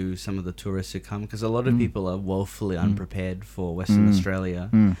information to some of the tourists who come, because a lot of people are woefully unprepared for Western Australia.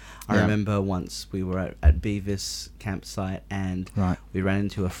 I remember once we were at Beavis campsite and we ran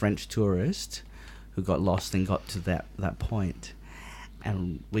into a French tourist who got lost and got to that point,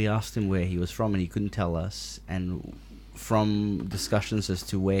 and we asked him where he was from and he couldn't tell us, and from discussions as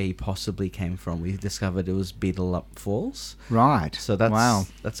to where he possibly came from, we discovered it was Beetle Up Falls. Right. So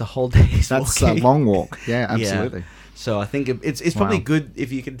that's a whole day's That's walking. a long walk. Yeah, absolutely. Yeah. So I think it's probably good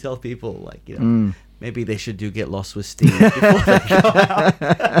if you can tell people, like, you know, maybe they should do Get Lost with Steve before they go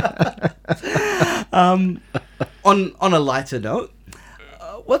out. On a lighter note,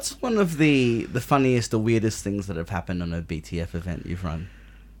 what's one of the funniest or weirdest things that have happened on a BTF event you've run?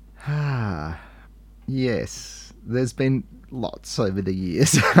 Yes. There's been lots over the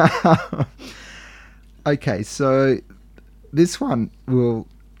years. Okay, so this one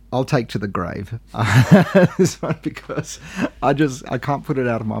I'll take to the grave. This one, because I can't put it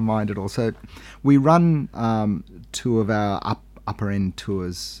out of my mind at all. So we run two of our upper end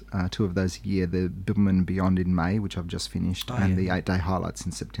tours, 2 of those a year, the Bibbulmun Beyond in May, which I've just finished, and the 8-day highlights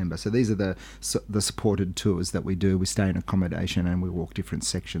in September. So these are the supported tours that we do. We stay in accommodation and we walk different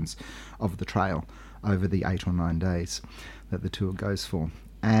sections of the trail over the 8 or 9 days that the tour goes for.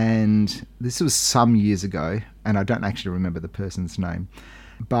 And this was some years ago, and I don't actually remember the person's name.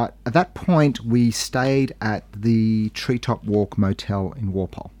 But at that point, we stayed at the Treetop Walk Motel in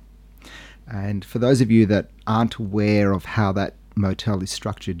Walpole. And for those of you that aren't aware of how that motel is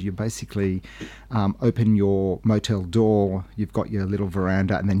structured, you basically open your motel door, you've got your little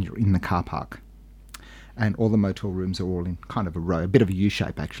veranda, and then you're in the car park. And all the motel rooms are all in kind of a row, a bit of a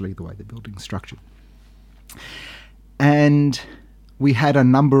U-shape actually, the way the building's structured. And we had a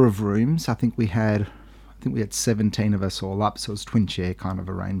number of rooms. I think we had 17 of us all up, so it was twin share kind of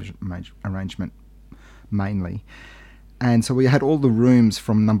arrangement mainly. And so we had all the rooms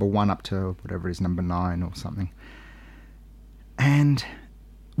from number 1 up to whatever it is, number 9 or something. And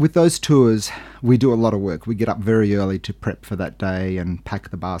with those tours, we do a lot of work. We get up very early to prep for that day and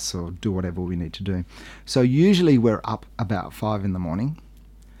pack the bus or do whatever we need to do. So usually we're up about 5 in the morning.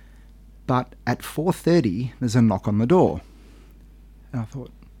 But at 4:30, there's a knock on the door. And I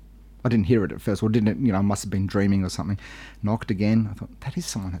thought, I didn't hear it at first, or didn't, I must have been dreaming or something. Knocked again. I thought, that is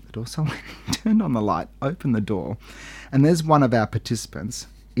someone at the door. So I turned on the light, opened the door, and there's one of our participants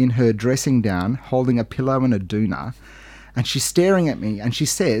in her dressing gown, holding a pillow and a doona, and she's staring at me, and she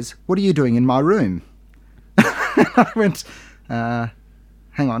says, "What are you doing in my room?" I went,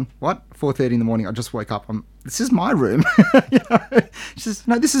 hang on, what? 4:30 in the morning, I just woke up. This is my room. She says,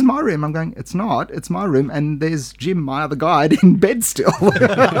 "No, this is my room." I'm going, "It's not. It's my room. And there's Jim, my other guide, in bed still."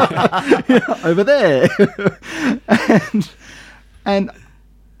 Over there. and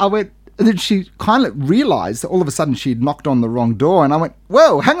I went, and then she kind of realised that all of a sudden she'd knocked on the wrong door. And I went,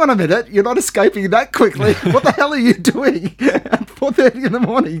 "Whoa, hang on a minute. You're not escaping that quickly. What the hell are you doing at 4:30 in the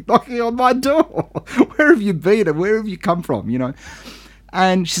morning knocking on my door? Where have you been and where have you come from,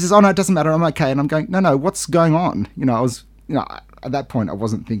 And she says, "Oh, no, it doesn't matter. I'm okay." And I'm going, no, what's going on? I was, at that point, I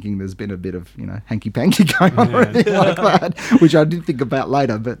wasn't thinking there's been a bit of, hanky-panky going on or anything like that, which I did think about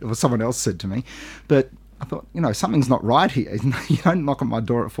later, but it was someone else said to me. But I thought, something's not right here. You don't knock on my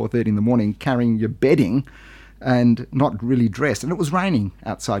door at 4:30 in the morning carrying your bedding and not really dressed. And it was raining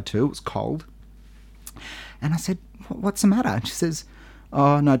outside too. It was cold. And I said, "What's the matter?" And she says,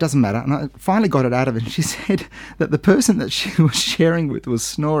 "Oh, no, it doesn't matter." And I finally got it out of her. And she said that the person that she was sharing with was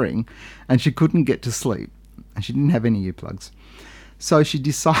snoring and she couldn't get to sleep. And she didn't have any earplugs. So she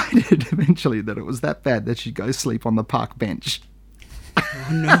decided eventually that it was that bad that she'd go sleep on the park bench. Oh,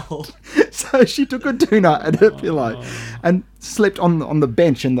 no. So she took a doona and her pillow and slept on the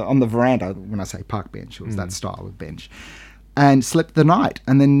bench on the veranda. When I say park bench, it was that style of bench. And slept the night,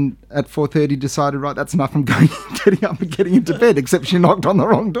 and then at 4:30 decided, right, that's enough, I'm getting up and getting into bed, except she knocked on the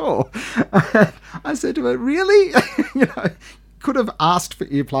wrong door. I said to her, "Really? Could have asked for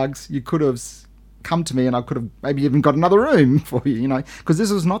earplugs, you could have come to me and I could have maybe even got another room for you, because this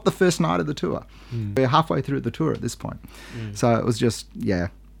was not the first night of the tour. We're halfway through the tour at this point. So it was just,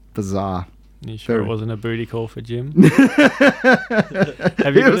 bizarre. You sure it wasn't a booty call for Jim?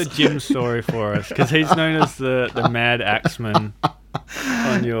 Have you got a Jim story for us? Because he's known as the Mad Axeman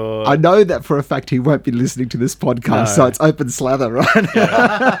on your... I know that for a fact he won't be listening to this podcast, so it's open slather, right?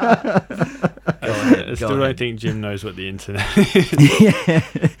 I still don't think Jim knows what the internet is.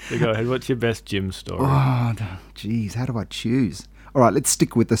 So go ahead, what's your best Jim story? Oh, geez, how do I choose? All right, let's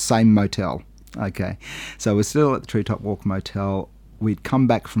stick with the same motel. Okay, so we're still at the Treetop Walk Motel. We'd come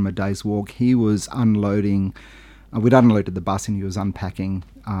back from a day's walk. He was unloading. We'd unloaded the bus and he was unpacking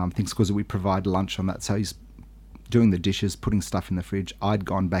things because we provide lunch on that. So he's doing the dishes, putting stuff in the fridge. I'd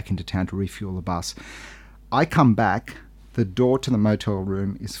gone back into town to refuel the bus. I come back. The door to the motel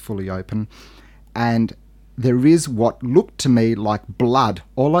room is fully open. And there is what looked to me like blood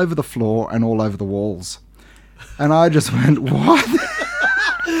all over the floor and all over the walls. And I just went, what?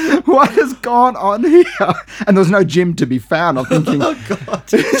 What has gone on here? And there was no Jim to be found. I'm thinking, oh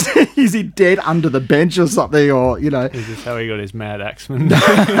God, is he dead under the bench or something? Or, Is this how he got his Mad Axeman?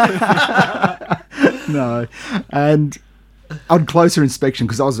 No. And on closer inspection,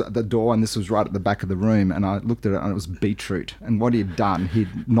 because I was at the door and this was right at the back of the room, and I looked at it and it was beetroot. And what he'd done,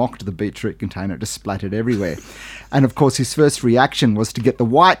 he'd knocked the beetroot container, it just splattered everywhere. And of course, his first reaction was to get the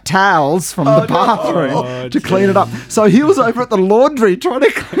white towels from the bathroom to clean it up. So he was over at the laundry trying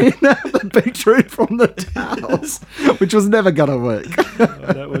to clean out the beetroot from the towels, which was never going to work.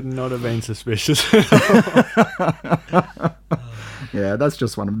 That would not have been suspicious. Yeah, that's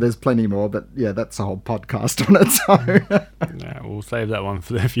just one of them. There's plenty more, but yeah, that's a whole podcast on its own. No, we'll save that one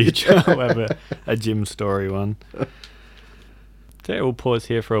for the future. We'll have a Jim story one. So we'll pause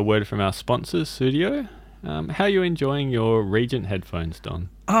here for a word from our sponsors, Studio. How are you enjoying your Regent headphones, Don?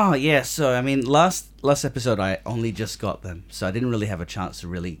 Oh, yeah. So, last episode, I only just got them. So I didn't really have a chance to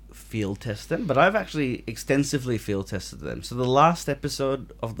really field test them. But I've actually extensively field tested them. So the last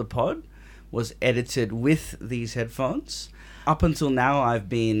episode of the pod was edited with these headphones. Up until now, I've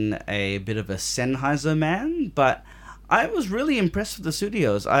been a bit of a Sennheiser man, but I was really impressed with the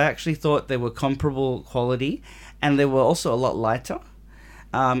Studios. I actually thought they were comparable quality, and they were also a lot lighter.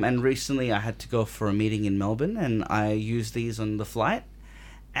 And recently I had to go for a meeting in Melbourne, and I used these on the flight,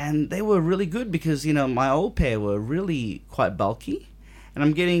 and they were really good because, my old pair were really quite bulky, and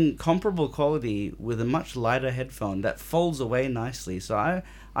I'm getting comparable quality with a much lighter headphone that folds away nicely. So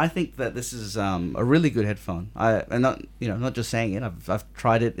I think that this is a really good headphone. I'm not just saying it. I've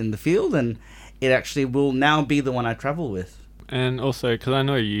tried it in the field, and it actually will now be the one I travel with. And also, because I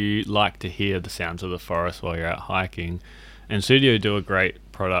know you like to hear the sounds of the forest while you're out hiking, and Sudio do a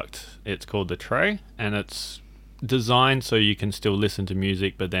great product. It's called the Tray, and it's designed so you can still listen to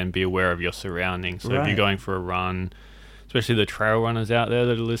music, but then be aware of your surroundings. So if you're going for a run, especially the trail runners out there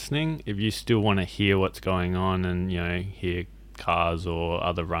that are listening, if you still want to hear what's going on and, hear cars or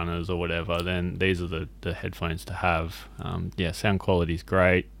other runners or whatever, then these are the headphones to have. Sound quality is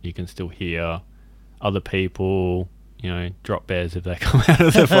great. You can still hear other people, drop bears if they come out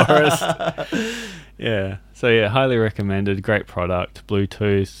of the forest. So highly recommended. Great product.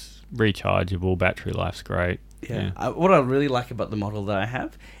 Bluetooth, rechargeable, battery life's great. What I really like about the model that I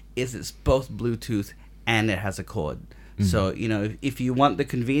have is it's both Bluetooth and it has a cord. So if you want the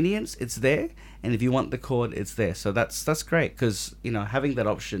convenience, it's there, and if you want the cord, it's there. So that's great, because having that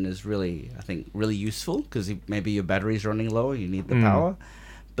option is really, I think, really useful, because maybe your battery's running low, you need the power,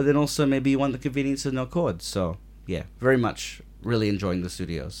 but then also maybe you want the convenience of no cord. So very much really enjoying the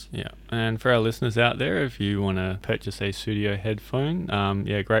Sudios. And for our listeners out there, if you want to purchase a Sudio headphone,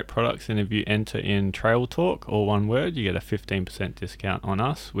 great products, and if you enter in Trail Talk, all one word, you get a 15% discount on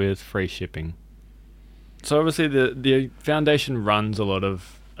us with free shipping. So obviously the foundation runs a lot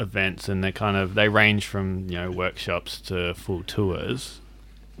of events, and they range from workshops to full tours.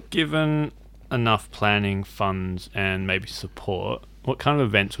 Given enough planning, funds, and maybe support, what kind of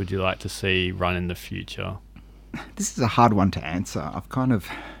events would you like to see run in the future? This is a hard one to answer.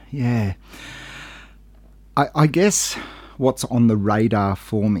 I guess what's on the radar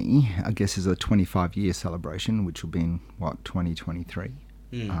for me, is a 25-year celebration, which will be in 2023.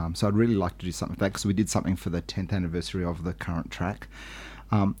 So I'd really like to do something like that, because we did something for the 10th anniversary of the current track.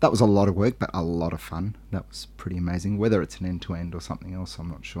 That was a lot of work, but a lot of fun. That was pretty amazing. Whether it's an end-to-end or something else, I'm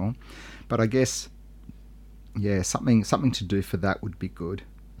not sure. But I guess, something to do for that would be good.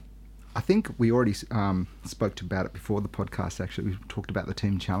 I think we already spoke about it before the podcast, actually. We talked about the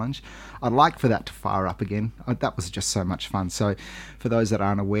team challenge. I'd like for that to fire up again. That was just so much fun. So for those that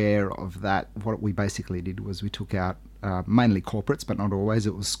aren't aware of that, what we basically did was we took out mainly corporates, but not always.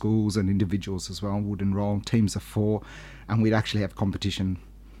 It was schools and individuals as well, would enroll teams of 4, and we'd actually have competition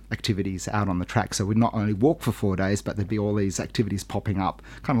activities out on the track. So we'd not only walk for 4 days, but there'd be all these activities popping up,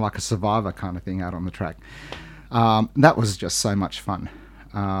 kind of like a Survivor kind of thing out on the track. That was just so much fun.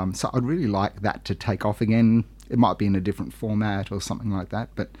 So I'd really like that to take off again. It might be in a different format or something like that,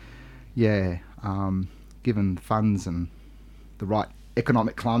 but given funds and the right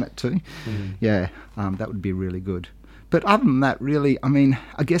economic climate too, that would be really good. But other than that, really,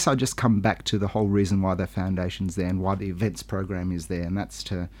 I guess I just come back to the whole reason why the foundation's there and why the events program is there, and that's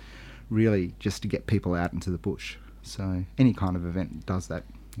to really just to get people out into the bush. So any kind of event does that,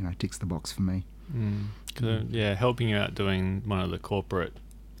 ticks the box for me. Helping you out doing one of the corporate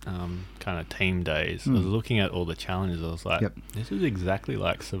kind of team days. I was looking at all the challenges. I was like, this is exactly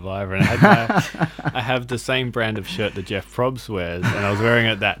like Survivor. And I have the same brand of shirt that Jeff Probst wears, and I was wearing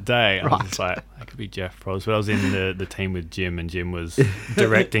it that day. I was just like, I could be Jeff Probst. But I was in the team with Jim, and Jim was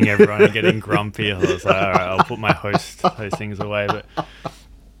directing everyone and getting grumpy. I was like, all right, I'll put my those things away. But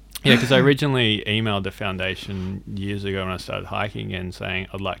because I originally emailed the foundation years ago when I started hiking and saying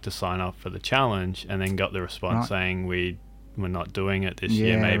I'd like to sign up for the challenge, and then got the response saying we're not doing it this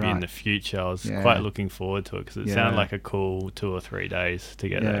year, maybe in the future. I was quite looking forward to it, because it sounded like a cool 2 or 3 days to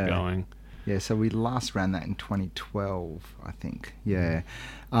get that going. So we last ran that in 2012, I think. There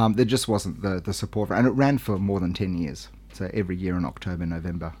just wasn't the support for it, and it ran for more than 10 years. So every year in October,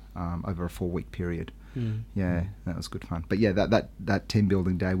 November, over a 4-week period. That was good fun. But that team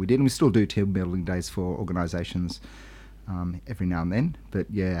building day we did, and we still do team building days for organisations every now and then. But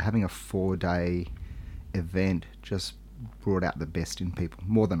having a 4-day event just brought out the best in people,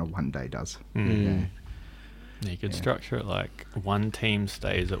 more than a 1 day does. You could structure it like one team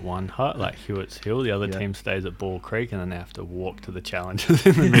stays at one hut, like Hewitt's Hill, the other team stays at Ball Creek, and then they have to walk to the challenges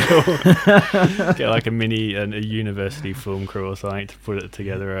in the middle. Get like a university film crew or something to put it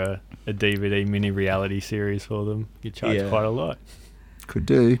together, a DVD mini reality series for them. You charge quite a lot. Could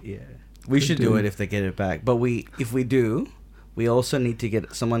do. We should do it if they get it back. But if we do, we also need to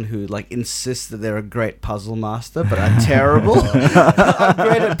get someone who insists that they're a great puzzle master, but are terrible. I'm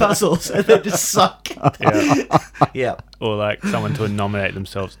great at puzzles, and they just suck. Or someone to nominate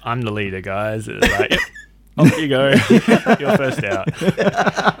themselves. I'm the leader, guys. It's like, off you go. You're first out.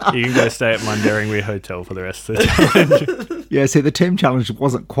 You can go stay at Mundaring Hotel for the rest of the challenge. See, the team challenge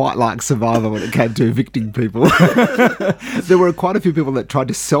wasn't quite like Survivor when it came to evicting people. There were quite a few people that tried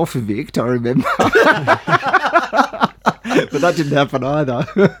to self-evict, I remember. But that didn't happen either.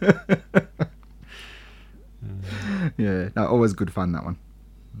 Always good fun, that one.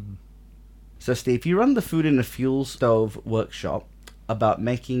 So, Steve, you run the Food in a Fuel Stove workshop about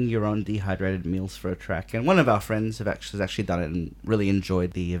making your own dehydrated meals for a track. And one of our friends has actually done it and really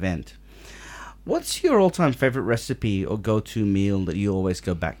enjoyed the event. What's your all-time favorite recipe or go-to meal that you always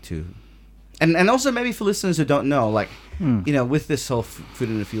go back to? And also maybe for listeners who don't know, like, with this whole Food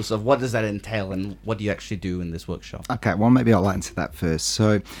in a Fuel Stove, what does that entail and what do you actually do in this workshop? Okay, well, maybe I'll answer that first.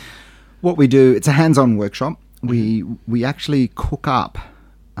 So what we do, it's a hands-on workshop. We actually cook up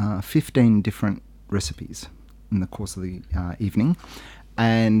 15 different recipes in the course of the evening.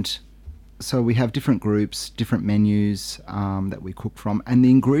 And so we have different groups, different menus that we cook from. And the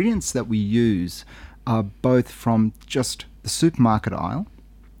ingredients that we use are both from just the supermarket aisle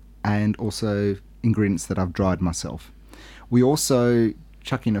and also ingredients that I've dried myself. We also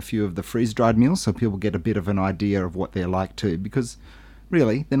chuck in a few of the freeze-dried meals so people get a bit of an idea of what they're like too, because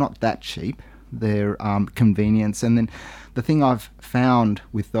really, they're not that cheap. They're convenience. And then the thing I've found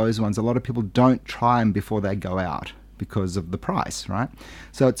with those ones, a lot of people don't try them before they go out because of the price, right?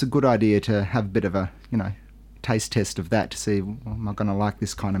 So it's a good idea to have a bit of a, taste test of that to see, well, am I going to like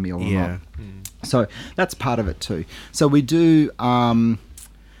this kind of meal or not? So that's part of it too. So we do 10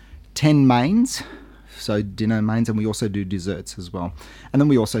 mains, so dinner mains, and we also do desserts as well. And then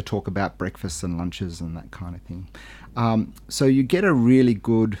we also talk about breakfasts and lunches and that kind of thing. So you get a really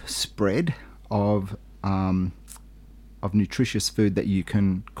good spread of nutritious food that you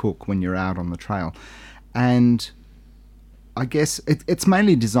can cook when you're out on the trail. And I guess it's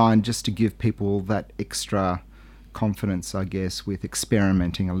mainly designed just to give people that extra confidence, I guess, with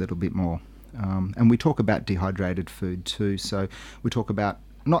experimenting a little bit more. And we talk about dehydrated food too. So we talk about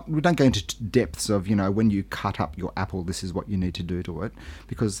we don't go into depths of, when you cut up your apple, this is what you need to do to it,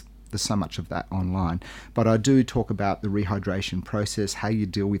 because there's so much of that online. But I do talk about the rehydration process, how you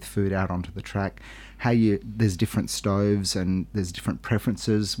deal with food out onto the track, there's different stoves and there's different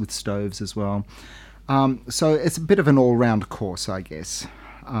preferences with stoves as well. So it's a bit of an all-round course, I guess.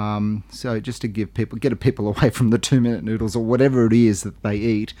 So just to get people away from the 2-minute noodles or whatever it is that they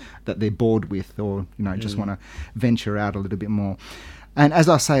eat that they're bored with, or just want to venture out a little bit more. And as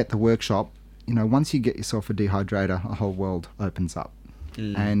I say at the workshop, once you get yourself a dehydrator, a whole world opens up.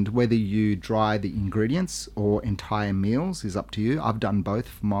 And whether you dry the ingredients or entire meals is up to you. I've done both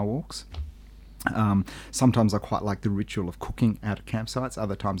for my walks. Sometimes I quite like the ritual of cooking out at campsites.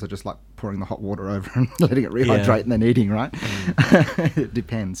 Other times I just like pouring the hot water over and letting it rehydrate and then eating, right? It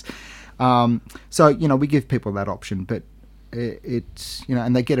depends. So, we give people that option, but it's,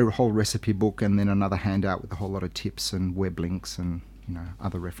 and they get a whole recipe book and then another handout with a whole lot of tips and web links and,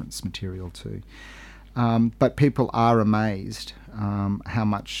 other reference material too. But people are amazed how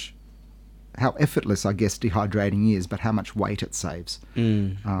effortless, I guess, dehydrating is, but how much weight it saves.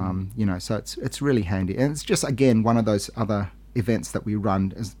 So it's really handy. And it's just, again, one of those other events that we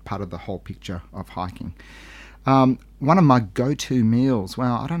run as part of the whole picture of hiking. One of my go-to meals,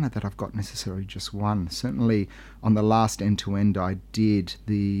 I don't know that I've got necessarily just one. Certainly on the last end-to-end I did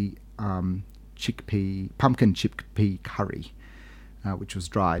the pumpkin chickpea curry, which was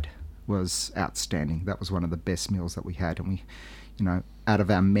dried, was outstanding. That was one of the best meals that we had. And we, out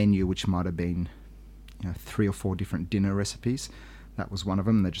of our menu, which might have been 3 or 4 different dinner recipes, that was one of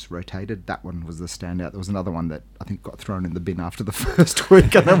them. They just rotated. That one was the standout. There was another one that I think got thrown in the bin after the first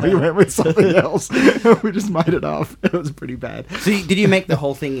week, and then we went with something else. We just made it up. It was pretty bad. So did you make the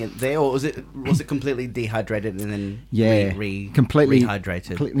whole thing there, or was it completely dehydrated and then completely rehydrated?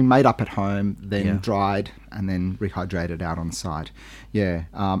 Completely made up at home, then dried, and then rehydrated out on site.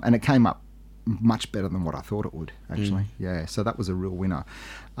 And it came up much better than what I thought it would, actually. So that was a real winner.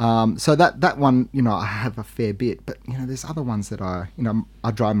 So that one, I have a fair bit, but there's other ones that I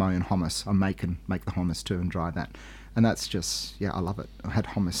dry my own hummus. I make the hummus too and dry that, and that's just I love it. I had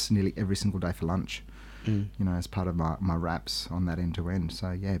hummus nearly every single day for lunch, as part of my wraps on that end to end.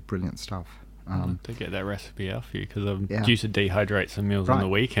 So brilliant stuff. To get that recipe out for you, because I'm due to dehydrate some meals on the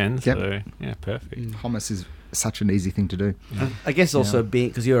weekend. So perfect. Hummus is such an easy thing to do. I guess also being,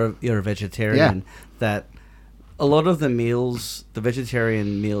 because you're a vegetarian, that a lot of the meals, the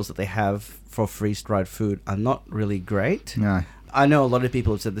vegetarian meals that they have for freeze-dried food are not really great. No. I know a lot of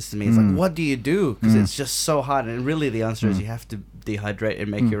people have said this to me. It's like, what do you do? Because it's just so hard. And really the answer is you have to dehydrate and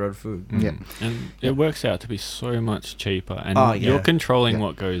make your own food. And it works out to be so much cheaper. And you're controlling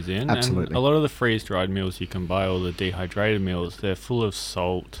what goes in. Absolutely. And a lot of the freeze-dried meals you can buy, or the dehydrated meals, they're full of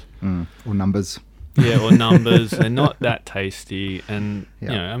salt. Or numbers. Or numbers. They're not that tasty. And,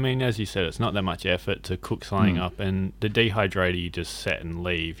 as you said, it's not that much effort to cook something up. And the dehydrator, you just set and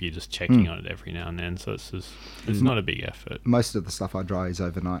leave. You're just checking on it every now and then. So it's not a big effort. Most of the stuff I dry is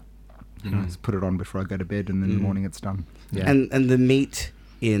overnight. Just put it on before I go to bed, and then in the morning it's done. And the meat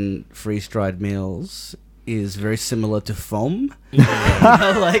in freeze-dried meals is very similar to foam.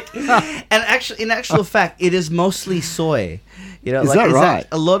 Yeah. And actually, in actual fact, it is mostly soy. Is that right?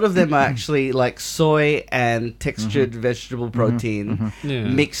 A lot of them are actually like soy and textured vegetable protein Yeah.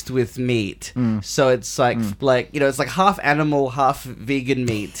 mixed with meat. So it's like it's like half animal, half vegan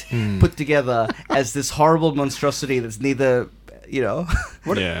meat put together as this horrible monstrosity that's neither,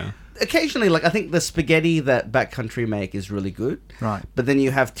 Yeah. Occasionally, like I think the spaghetti that Backcountry make is really good. Right. But then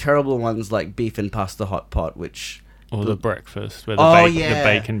you have terrible ones like beef and pasta hot pot, which Or the breakfast, where the, yeah. the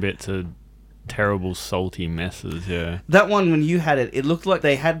bacon bits are terrible salty messes, yeah. that one when you had it, it looked like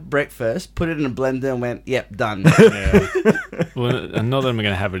they had breakfast, put it in a blender and went, yep, done. Yeah. Well, not that I'm going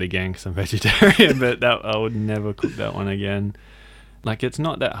to have it again because I'm vegetarian, but I would never cook that one again. Like, it's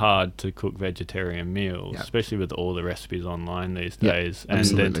not that hard to cook vegetarian meals, especially with all the recipes online these days. And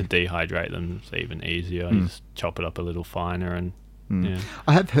then to dehydrate them is even easier. You just chop it up a little finer and yeah.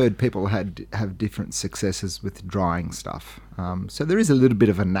 I have heard people have different successes with drying stuff. So there is a little bit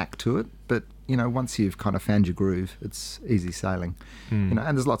of a knack to it, but once you've kind of found your groove, it's easy sailing. And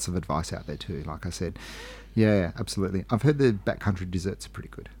there's lots of advice out there too, like I said. Yeah, absolutely. I've heard the Backcountry desserts are pretty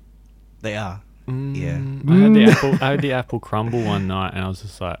good. They are. Yeah. I had the apple crumble one night and I was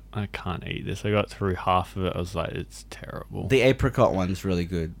just like, I can't eat this. I got through half of it. I was like, it's terrible. The apricot one's really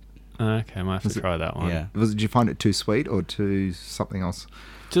good. Okay, I might have to try that one. Yeah. Did you find it too sweet or too something else?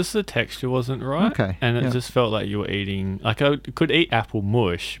 Just the texture wasn't right. Okay, And it yeah. just felt like you were eating... Like, I could eat apple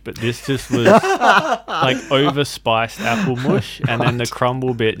mush, but this just was like over-spiced apple mush. And then the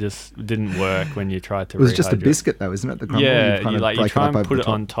crumble bit just didn't work when you tried to It was just a rehydrate. biscuit though, isn't it? The crumble. Yeah, kind of you break try up and over put the it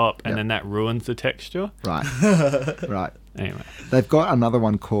on top, and Yeah. then that ruins the texture. Right. Right. Anyway. They've got another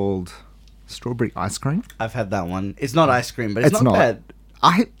one called strawberry ice cream. I've had that one. It's not ice cream, but it's not bad.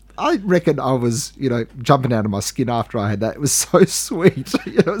 I reckon I was, jumping out of my skin after I had that. It was so sweet.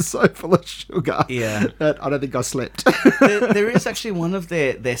 It was so full of sugar. Yeah. That I don't think I slept. There is actually one of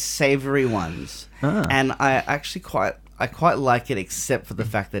their savoury ones. And I quite like it, except for the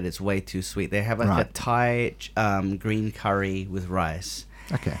fact that it's way too sweet. They have like a Thai green curry with rice.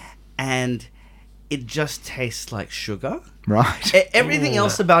 Okay. And it just tastes like sugar. Right. Everything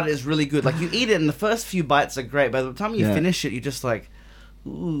else about it is really good. Like, you eat it and the first few bites are great. By the time you finish it, you're just like...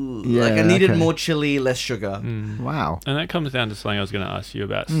 Ooh, Yeah, like I needed okay. more chili, less sugar. Wow. And that comes down to something I was going to ask you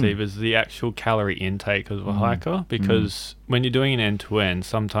about, Steve, is the actual calorie intake of a hiker. Because when you're doing an end-to-end,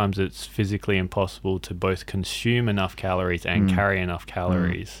 sometimes it's physically impossible to both consume enough calories and carry enough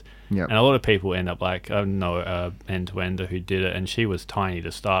calories. Yep. And a lot of people end up like, I know an end-to-ender who did it, and she was tiny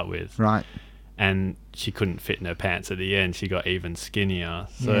to start with. Right. And she couldn't fit in her pants at the end. She got even skinnier.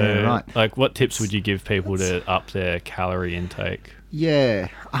 So, Yeah, right. like, what tips would you give people to up their calorie intake? Yeah,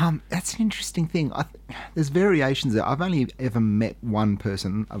 that's an interesting thing. There's variations there. I've only ever met one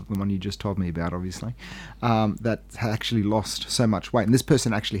person, the one you just told me about, obviously, that actually lost so much weight. And this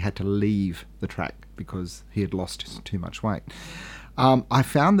person actually had to leave the track because he had lost too much weight. I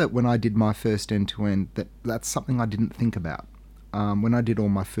found that when I did my first end-to-end, that's something I didn't think about. When I did all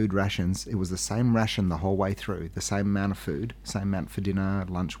my food rations, it was the same ration the whole way through, the same amount of food, same amount for dinner,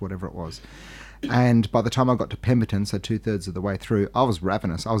 lunch, whatever it was. And by the time I got to Pemberton, so 2/3 of the way through, I was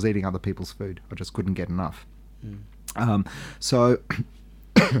ravenous. I was eating other people's food. I just couldn't get enough. So,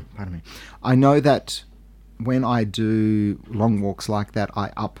 pardon me. I know that when I do long walks like that,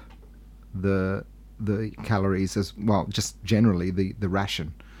 I up the calories as well, just generally the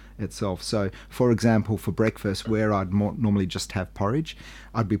ration itself. So, for example, for breakfast, where I'd normally just have porridge,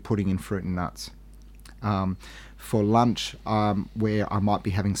 I'd be putting in fruit and nuts. For lunch, where I might be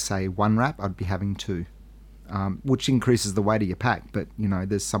having, say, 1 wrap, I'd be having 2, which increases the weight of your pack. But,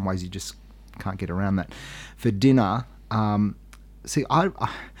 there's some ways you just can't get around that. For dinner, I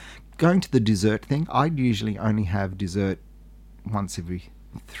going to the dessert thing, I'd usually only have dessert once every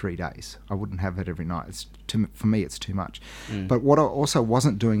 3 days. I wouldn't have it every night. For me, it's too much. But what I also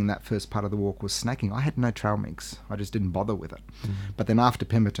wasn't doing in that first part of the walk was snacking. I had no trail mix. I just didn't bother with it. But then after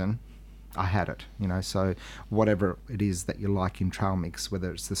Pemberton, I had it, so whatever it is that you like in trail mix,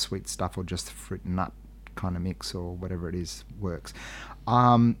 whether it's the sweet stuff or just the fruit and nut kind of mix or whatever it is, works.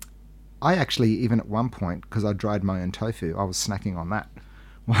 I actually, even at one point, because I dried my own tofu, I was snacking on that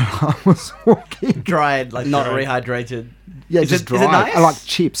while I was walking. Dried, like not rehydrated. Yeah, Is just it dried. nice? I like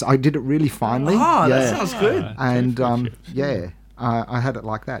chips. I did it really finely. Oh, yeah. that sounds good. And Chips. yeah, I had it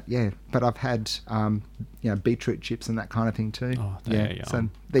like that. Yeah, but I've had beetroot chips and that kind of thing too. Oh, they're yum. So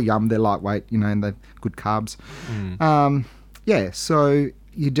they're yum. They're lightweight, and they're good carbs. So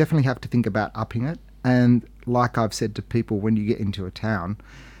you definitely have to think about upping it. And like I've said to people, when you get into a town,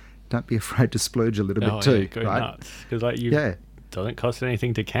 don't be afraid to splurge a little bit too, Go right? nuts. Because like you, Yeah. doesn't cost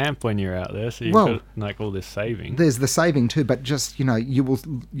anything to camp when you're out there, so you've got like all this saving. There's the saving too, but just you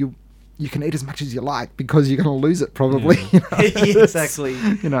can eat as much as you like because you're going to lose it probably. Exactly.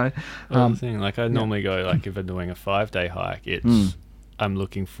 The thing, like I normally go, like if I'm doing a 5-day hike, it's I'm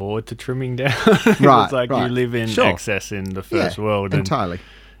looking forward to trimming down. Right, it's like you live in excess in the first world. Entirely.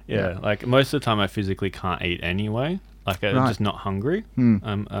 Like most of the time I physically can't eat anyway. Like I'm just not hungry. I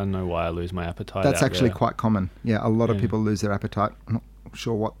don't know why I lose my appetite. That's actually there. quite common. Yeah, a lot of people lose their appetite. I'm not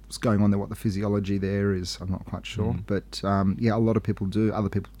sure what's going on there, what the physiology there is. I'm not quite sure. But a lot of people do. Other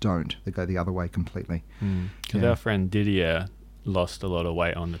people don't. They go the other way completely. Because our friend Didier lost a lot of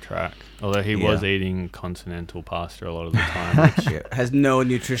weight on the track, although he was eating continental pasta a lot of the time, which has no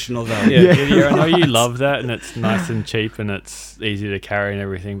nutritional value. Didier, I know you love that, and it's nice and cheap, and it's easy to carry and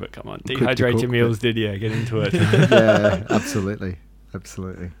everything. But come on, dehydrate your meals, Didier. Get into it. Yeah, absolutely.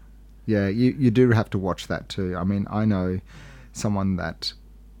 Yeah, you do have to watch that too. I mean, I know someone that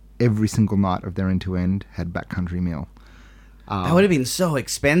every single night of their end-to-end had backcountry meal. That would have been so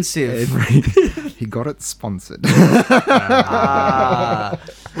expensive. He got it sponsored. That's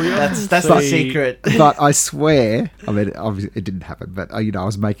the secret. But I swear, I mean, obviously it didn't happen. But I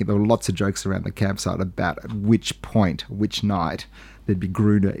was making there were lots of jokes around the campsite about at which night there'd be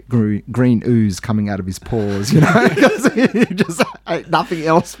green ooze coming out of his pores, because he just ate nothing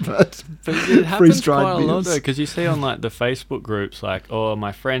else but it happens freeze-dried quite a lot meals. though, because you see on like the Facebook groups, like, oh,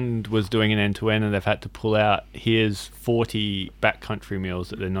 my friend was doing an end-to-end and they've had to pull out, here's 40 backcountry meals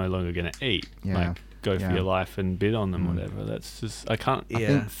that they're no longer going to eat. Like, go for your life and bid on them, whatever. That's just, I can't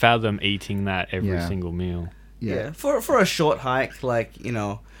fathom eating that every single meal. Yeah. For a short hike, like,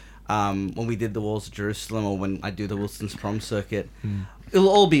 when we did the Walls of Jerusalem or when I do the Wilson's Prom circuit, it'll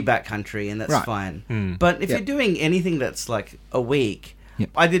all be backcountry and that's fine. But if you're doing anything that's like a week,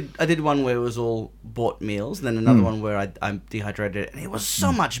 I did one where it was all bought meals, and then another one where I dehydrated it, and it was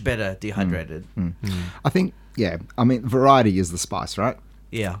so much better dehydrated. I think, I mean, variety is the spice, right?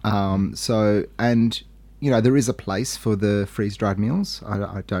 Yeah. There is a place for the freeze-dried meals.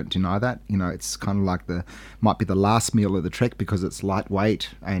 I don't deny that. It's kind of like might be the last meal of the trek because it's lightweight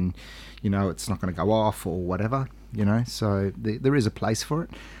and, it's not going to go off or whatever, So there is a place for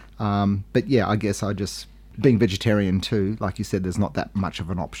it. But yeah, I guess being vegetarian too, like you said, there's not that much of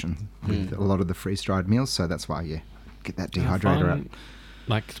an option with a lot of the freeze-dried meals. So that's why, get that dehydrator out.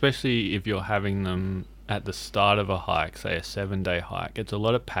 Like, especially if you're having them at the start of a hike, say a 7-day hike, it's a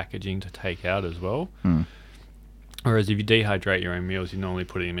lot of packaging to take out as well. Whereas if you dehydrate your own meals, you normally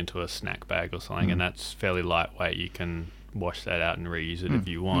put them into a snack bag or something, and that's fairly lightweight. You can wash that out and reuse it if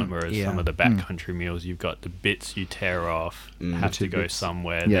you want. Whereas some of the backcountry meals, you've got the bits you tear off, have to go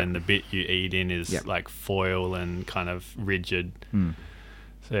somewhere. Then the bit you eat in is like foil and kind of rigid. So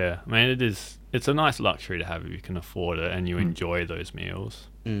yeah, I mean, it's a nice luxury to have if you can afford it and you enjoy those meals.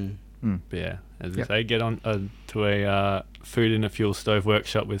 But yeah, as I say, get on to a food in a fuel stove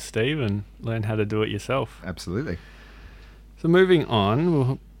workshop with Steve and learn how to do it yourself. Absolutely. So moving on,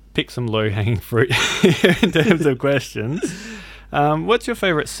 we'll pick some low-hanging fruit here in terms of questions. What's your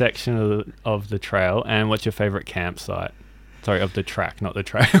favourite section of the trail, and what's your favourite campsite? Sorry, of the track, not the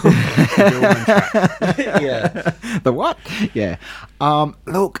trail. The what? Yeah.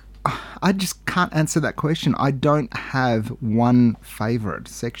 Look, I just can't answer that question. I don't have one favourite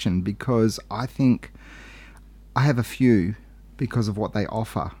section because I think I have a few because of what they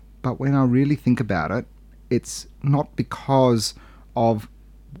offer. But when I really think about it, it's not because of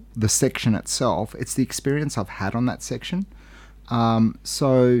the section itself, it's the experience I've had on that section.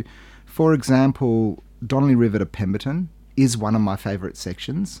 So, for example, Donnelly River to Pemberton is one of my favourite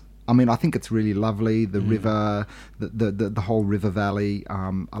sections. I mean, I think it's really lovely, the river, the whole river valley.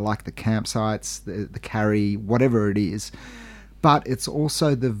 I like the campsites, the carry, whatever it is. But it's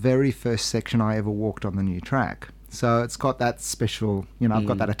also the very first section I ever walked on the new track. So it's got that special, I've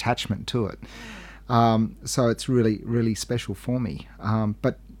got that attachment to it. So it's really, really special for me.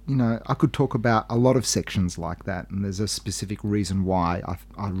 But, I could talk about a lot of sections like that, and there's a specific reason why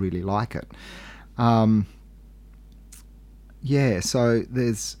I really like it. So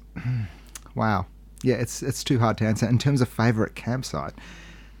there's... Wow. Yeah, it's too hard to answer. In terms of favourite campsite,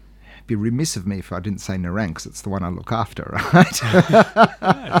 it'd be remiss of me if I didn't say Nerang, because it's the one I look after, right?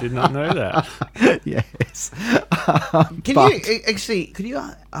 I did not know that. Yes. Could you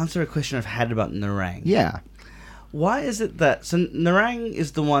answer a question I've had about Nerang? Yeah. Why is it that... So Nerang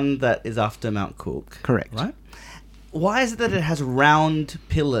is the one that is after Mount Cook. Correct. Right? why is it that it has round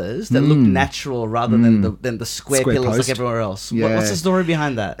pillars that look natural rather than the square pillars post. like everywhere else? Yeah. What's the story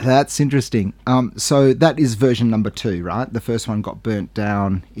behind that? That's interesting. So that is version number 2, right? The first one got burnt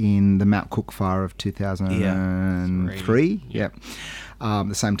down in the Mount Cook fire of 2003. Yep.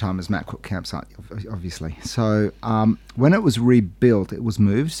 The same time as Mount Cook campsite, obviously. So when it was rebuilt, it was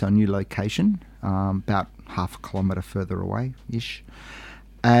moved, so a new location, about half a kilometre further away-ish.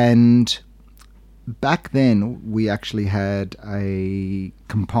 And back then, we actually had a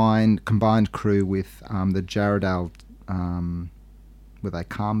combined crew with the Jarrahdale, were they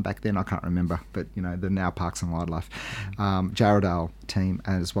Calm back then? I can't remember, but the now Parks and Wildlife, Jarrahdale team,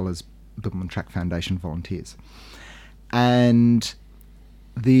 as well as Bibbulmun Track Foundation volunteers. And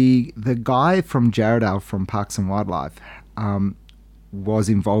the guy from Jarrahdale from Parks and Wildlife was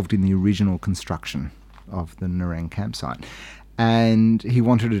involved in the original construction of the Nerang campsite, and he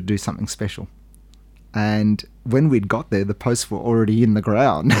wanted to do something special. And when we'd got there, the posts were already in the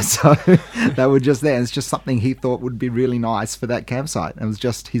ground, so they were just there. And it's just something he thought would be really nice for that campsite. It was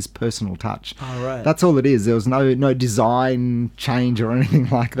just his personal touch. Oh, right. That's all it is. There was no design change or anything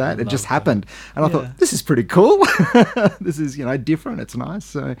like that. It just happened, and I thought, this is pretty cool. This is different. It's nice.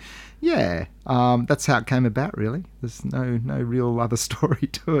 So yeah, that's how it came about. Really, there's no real other story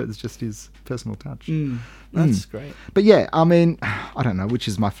to it. It's just his personal touch. That's great. But yeah, I mean, I don't know which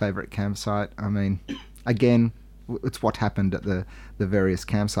is my favourite campsite. I mean, again, it's what happened at the various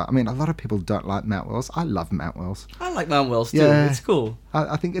campsites. I mean, a lot of people don't like Mount Wells. I love Mount Wells. I like Mount Wells too. Yeah. It's cool.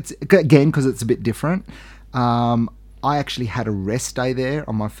 I think it's, again, because it's a bit different. I actually had a rest day there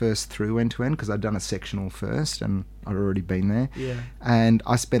on my first through end-to-end because I'd done a sectional first and I'd already been there. Yeah. And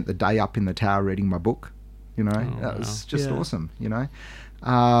I spent the day up in the tower reading my book. That was just Yeah. awesome,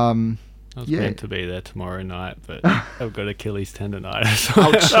 I was Yeah. meant to be there tomorrow night, but I've got Achilles tendonitis,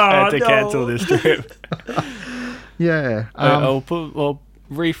 so I had to cancel this trip. Yeah. I'll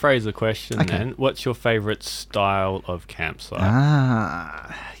rephrase the question Okay. then. What's your favourite style of campsite?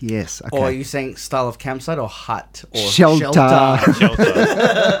 Yes. Okay. Or are you saying style of campsite or hut or Shelter.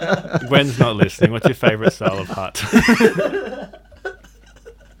 Shelter. Gwen's not listening. What's your favourite style of hut?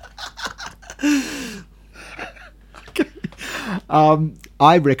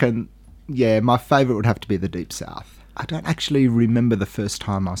 I reckon, my favourite would have to be the Deep South. I don't actually remember the first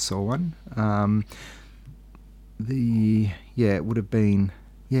time I saw one. It would have been,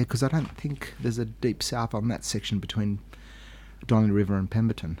 because I don't think there's a Deep South on that section between Donnelly River and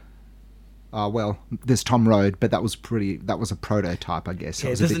Pemberton. There's Tom Road, but that was a prototype, I guess. It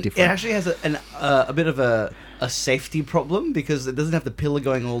was a bit It different. actually has a bit of a safety problem because it doesn't have the pillar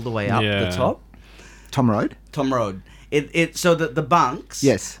going all the way up Yeah. the top. Tom Road? Tom Road. So that the bunks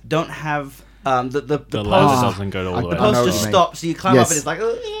Yes. don't have the The post. ladder doesn't go all the way I The know up. post what just you mean. stops, so you climb Yes. up and it's like.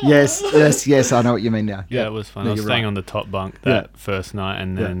 Yes, I know what you mean now. Yeah, it was fun. No, I was you're staying right. on the top bunk Yeah. that first night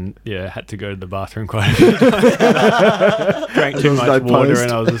and then, had to go to the bathroom quite a few times. Drank too There was much no water post.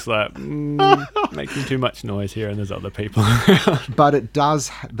 and I was just like, making too much noise here and there's other people. But it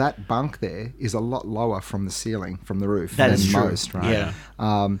does, that bunk there is a lot lower from the ceiling, from the roof That than is true. most, right?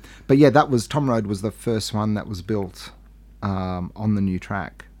 Yeah. But Tom Road was the first one that was built on the new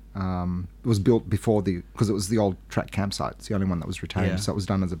track. It was built before because it was the old track campsite. It's the only one that was retained, Yeah. so it was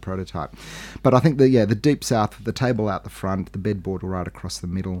done as a prototype. But I think the Deep South, the table out the front, the bedboard right across the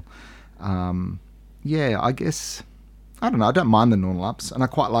middle. I guess, I don't know, I don't mind the Nornalups, and I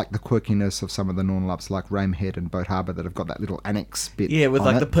quite like the quirkiness of some of the Nornalups like Rame Head and Boat Harbour that have got that little annex bit. Yeah, with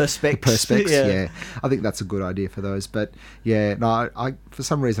on like it. the perspex. The perspex, Yeah. yeah. I think that's a good idea for those. But I for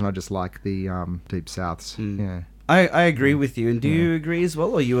some reason I just like the Deep Souths. Yeah. I agree with you. And do you agree as well,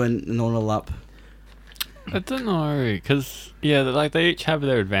 or are you a Nornalup? I don't know, because, they each have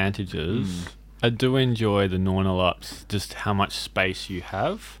their advantages. I do enjoy the Nornalups, just how much space you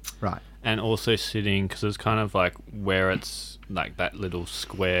have. Right. And also sitting, because it's kind of like where it's like that little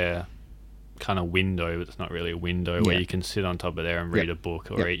square kind of window, but it's not really a window, where Yeah. you can sit on top of there and read Yep. a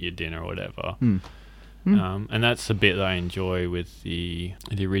book or Yep. eat your dinner or whatever. Mm. And that's the bit that I enjoy with the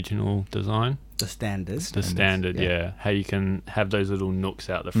original design. The standards. The standard, yeah. How you can have those little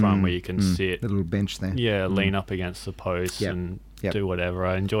nooks out the front where you can sit, The little bench there. lean up against the posts Yep. and Yep. do whatever.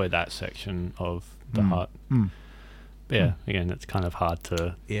 I enjoy that section of the hut. But again, it's kind of hard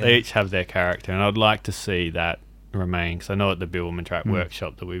to... Yeah. They each have their character, and I'd like to see that remain, because I know at the Bibbulmun Track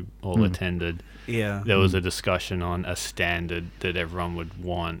workshop that we all attended, Yeah. there was a discussion on a standard that everyone would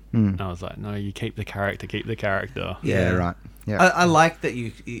want. And I was like, no, you keep the character. Yeah, right. Yeah. I like that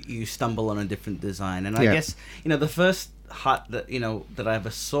you stumble on a different design, and I Yeah. guess the first hut that that I ever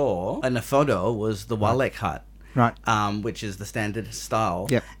saw in a photo was the Walek hut, Right. which is the standard style.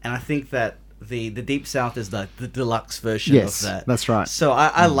 Yep. And I think that the Deep South is the deluxe version Yes, of that. that's right. So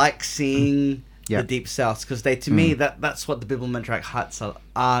I like seeing Yep. the Deep South because they, to me, that's what the Bibbulmun huts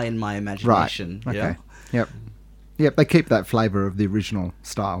are in my imagination. Right. you Okay. know? Yep. Yep. They keep that flavour of the original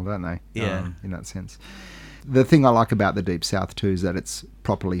style, don't they? Yeah. In that sense. The thing I like about the Deep South too is that it's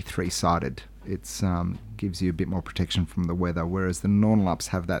properly 3-sided. It's gives you a bit more protection from the weather, whereas the Nornlups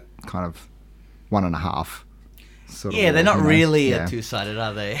have that kind of 1.5. Sort Yeah, of, they're not you know, really yeah. a two-sided,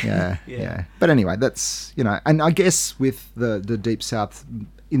 are they? Yeah, Yeah. yeah. But anyway, that's, and I guess with the Deep South,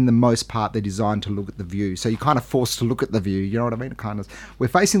 in the most part, they're designed to look at the view. So you're kind of forced to look at the view, you know what I mean? Kind of, we're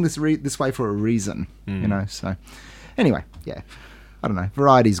facing this way for a reason, so anyway, yeah. I don't know.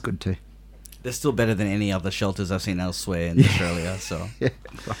 Variety's good too. They're still better than any other shelters I've seen elsewhere in Australia, so... Yeah,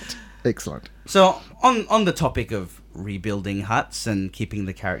 right. Excellent. So, on the topic of rebuilding huts and keeping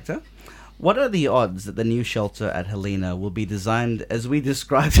the character, what are the odds that the new shelter at Helena will be designed as we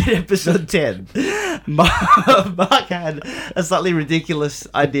described in episode 10? Mark had a slightly ridiculous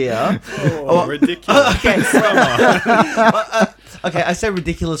idea. Ridiculous. Okay. Okay, I say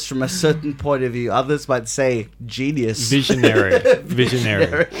ridiculous from a certain point of view. Others might say genius. Visionary.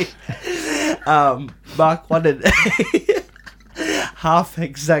 Mark wanted a half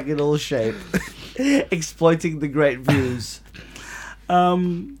hexagonal shape, exploiting the great views.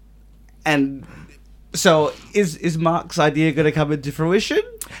 And so is Mark's idea going to come into fruition?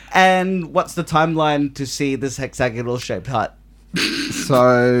 And what's the timeline to see this hexagonal shaped hut?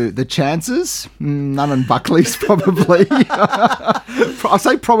 So the chances, none in Buckley's probably. I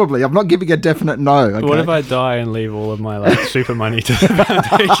say probably. I'm not giving a definite no. Okay? What if I die and leave all of my super money to the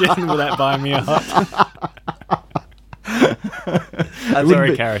foundation? Will that buy me a hut?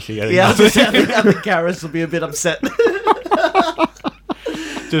 Sorry, Karis, you Yeah, I think Karis will be a bit upset.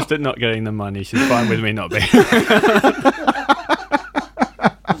 Just at not getting the money. She's fine with me not being.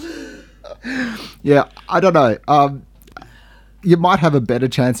 Yeah, I don't know. You might have a better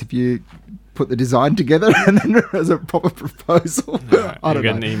chance if you put the design together and then as a proper proposal. Right, I don't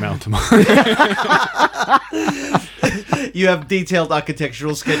get know. an email tomorrow. You have detailed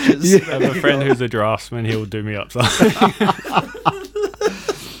architectural sketches. I have a friend who's a draftsman. He'll do me up something.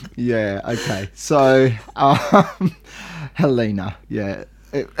 Yeah, okay. So, Helena, yeah.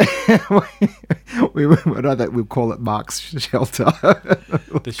 We know that we'll call it Mark's shelter.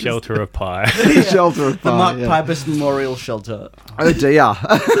 The shelter of pie. The shelter of The pie, Mark yeah. Pybus Memorial Shelter. Oh dear.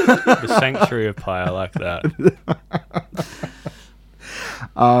 The sanctuary of pie. I like that.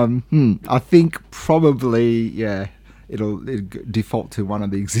 I think probably, yeah, it'll default to one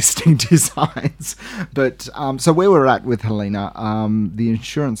of the existing designs. But so where we're at with Helena, the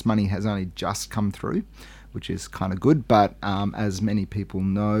insurance money has only just come through, which is kind of good. But as many people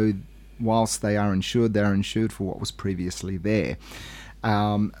know, whilst they are insured for what was previously there.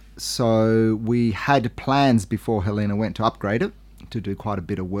 So we had plans before Helena went to upgrade it, to do quite a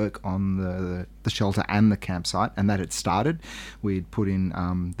bit of work on the shelter and the campsite, and that had started. We'd put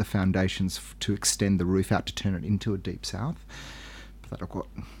in the foundations to extend the roof out to turn it into a Deep South. But that got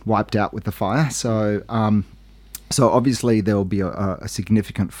wiped out with the fire. So obviously there will be a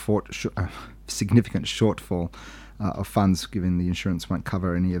significant shortfall of funds, given the insurance won't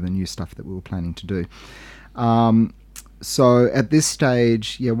cover any of the new stuff that we were planning to do. So at this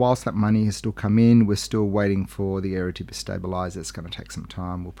stage, yeah, whilst that money has still come in, we're still waiting for the area to be stabilised. It's going to take some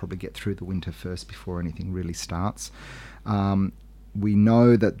time. We'll probably get through the winter first before anything really starts. We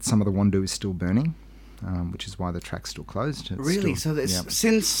know that some of the Wandoo is still burning, which is why the track's still closed. It's Really? still, So yeah,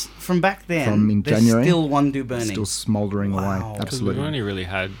 since from back then, From in there's January, still Wandoo burning. still smouldering Wow. away. 'Cause Because Absolutely. we've only really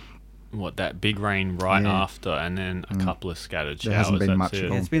had that big rain right Yeah. after, and then a couple of scattered showers. There hasn't been that's much it. at Yeah,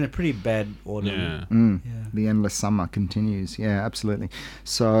 all. it's been a pretty bad autumn. Yeah. Yeah. The endless summer continues. Yeah, absolutely.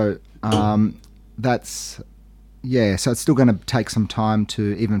 So that's, yeah, so it's still going to take some time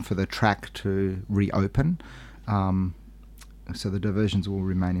to, even for the track to reopen. So the diversions will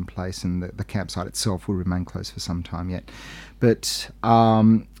remain in place, and the campsite itself will remain closed for some time yet. But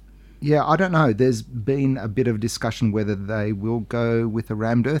yeah, I don't know. There's been a bit of discussion whether they will go with a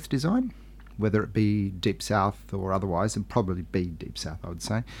rammed earth design, whether it be Deep South or otherwise. It'd probably be Deep South, I would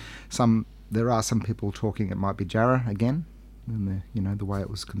say. There are some people talking it might be Jarrah again, and the way it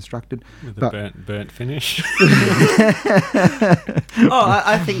was constructed. With But- a burnt finish. Oh,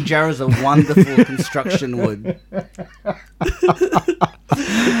 I think Jarrah's a wonderful construction wood.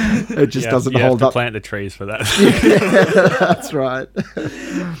 It just doesn't you have hold to up. plant the trees for that. That's right.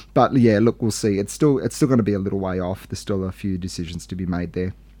 But yeah, look, we'll see. It's still going to be a little way off. There's still a few decisions to be made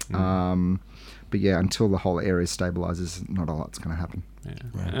there. But yeah, until the whole area stabilises, not a lot's going to happen. Yeah.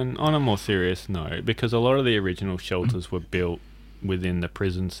 And on a more serious note, because a lot of the original shelters were built within the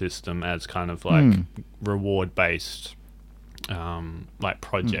prison system as kind of like reward-based like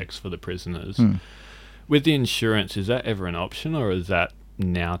projects for the prisoners. With the insurance, is that ever an option, or is that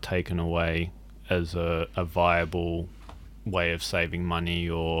now taken away as a viable way of saving money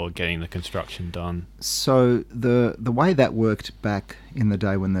or getting the construction done? So the way that worked back in the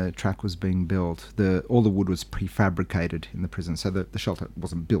day when the track was being built, all the wood was prefabricated in the prison. So the shelter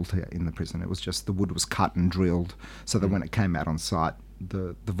wasn't built here in the prison. It was just the wood was cut and drilled so that when it came out on site,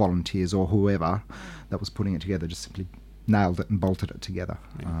 the volunteers or whoever that was putting it together just simply nailed it and bolted it together,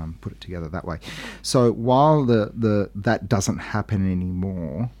 put it together that way. So while that doesn't happen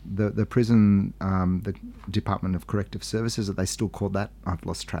anymore, the prison, the Department of Corrective Services, that they still call that, I've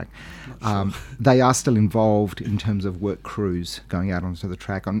lost track, they are still involved in terms of work crews going out onto the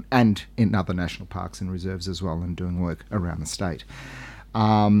track and in other national parks and reserves as well, and doing work around the state.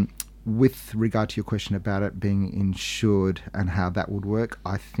 With regard to your question about it being insured and how that would work,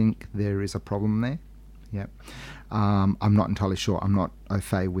 I think there is a problem there. Yep. I'm not entirely sure. I'm not au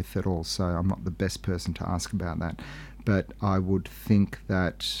fait with it all, so I'm not the best person to ask about that. But I would think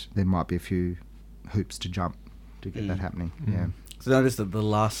that there might be a few hoops to jump to get that happening. Yeah. So notice that the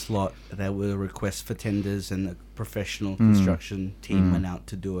last slot, there were requests for tenders, and the professional construction team went out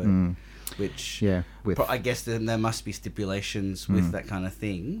to do it. Which, I guess then there must be stipulations with that kind of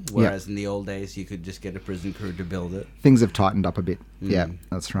thing. Whereas in the old days, you could just get a prison crew to build it. Things have tightened up a bit. Yeah,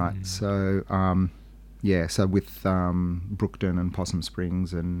 that's right. So, so with Brookton and Possum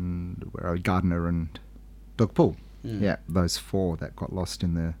Springs and Gardner and Dog Pool, those four that got lost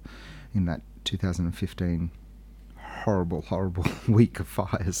in that 2015 horrible week of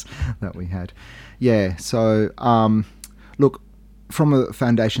fires that we had. Yeah, so look, from a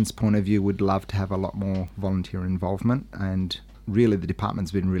foundation's point of view, we'd love to have a lot more volunteer involvement, and really the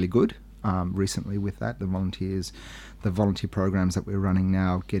department's been really good recently with that. The volunteer programs that we're running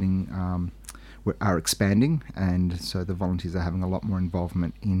now are expanding, and so the volunteers are having a lot more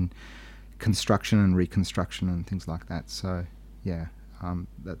involvement in construction and reconstruction and things like that. So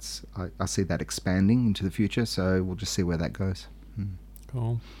I see that expanding into the future, so we'll just see where that goes.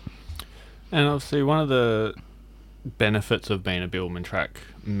 Cool. And obviously one of the benefits of being a Bibbulmun Track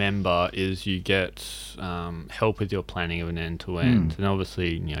member is you get help with your planning of an end-to-end, and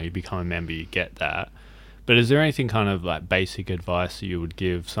obviously you become a member, you get that. But is there anything kind of like basic advice that you would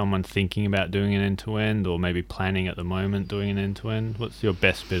give someone thinking about doing an end-to-end, or maybe planning at the moment doing an end-to-end? What's your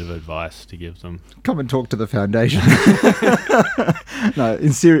best bit of advice to give them? Come and talk to the foundation. No,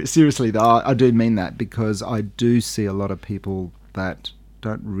 seriously though, I do mean that, because I do see a lot of people that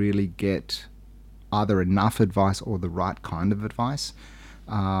don't really get either enough advice or the right kind of advice.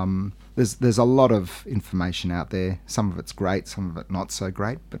 There's a lot of information out there. Some of it's great, some of it not so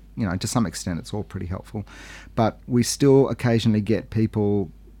great, but to some extent it's all pretty helpful. But we still occasionally get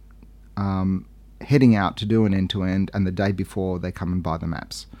people heading out to do an end-to-end, and the day before they come and buy the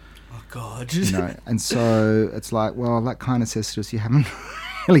maps. Oh God! And so it's like, well, that kind of says to us, you haven't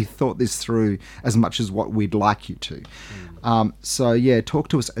really thought this through as much as what we'd like you to. Talk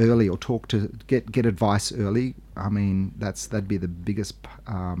to us early, or get advice early. I mean, that'd be the biggest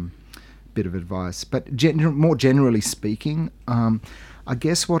bit of advice. But more generally speaking, I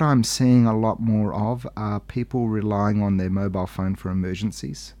guess what I'm seeing a lot more of are people relying on their mobile phone for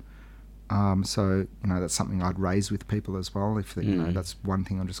emergencies. So that's something I'd raise with people as well. If that's one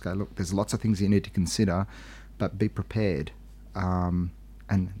thing, I'll just go, look, there's lots of things you need to consider, but be prepared, and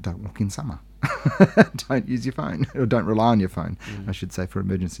don't walk in summer. Don't use your phone, or don't rely on your phone, I should say, for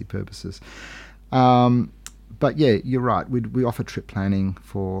emergency purposes. But yeah, you're right. We offer trip planning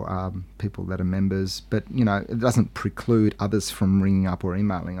for people that are members, but it doesn't preclude others from ringing up or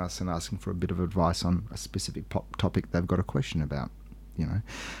emailing us and asking for a bit of advice on a specific topic they've got a question about.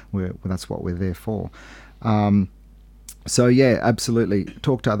 That's what we're there for. So yeah, absolutely.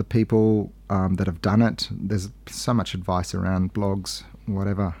 Talk to other people that have done it. There's so much advice around blogs,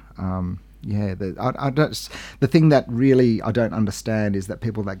 whatever. The thing that really I don't understand is that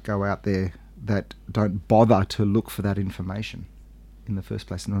people that go out there that don't bother to look for that information in the first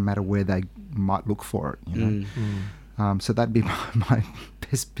place, no matter where they might look for it. So that'd be my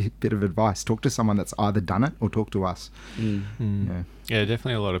best bit of advice. Talk to someone that's either done it or talk to us. Yeah,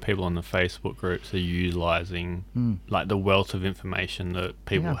 definitely a lot of people on the Facebook groups are utilising like the wealth of information that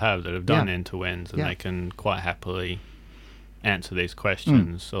people have that have done end-to-ends, and they can quite happily answer these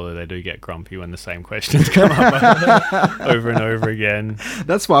questions, although they do get grumpy when the same questions come up over and over again.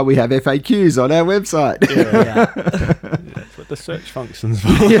 That's why we have FAQs on our website. That's what the search function's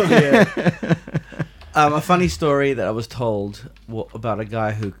for. A funny story that I was told about a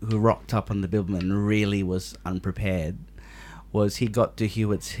guy who rocked up on the Bibbulmun and really was unprepared was he got to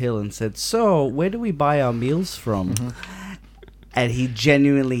Hewitt's Hill and said, "So, where do we buy our meals from?" And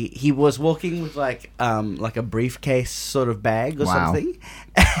he was walking with like a briefcase sort of bag or something,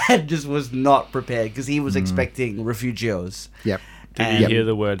 and just was not prepared because he was expecting refugios. Yep. Did you hear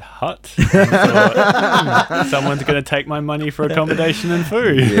the word hut? Thought, someone's going to take my money for accommodation and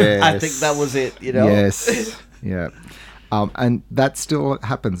food. Yes. I think that was it, you know? Yes. Yeah. And that still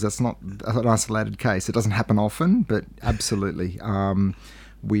happens. That's not an isolated case. It doesn't happen often, but absolutely.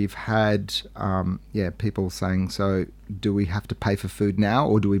 We've had, people saying, so do we have to pay for food now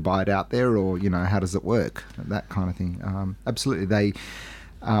or do we buy it out there or, how does it work? That kind of thing. Absolutely. They,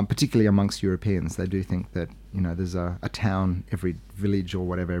 particularly amongst Europeans, they do think that, there's a town, every village or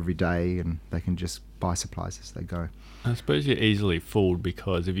whatever every day and they can just buy supplies as they go. I suppose you're easily fooled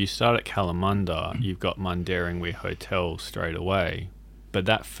because if you start at Kalamunda, you've got Mundaringwe Hotel straight away. But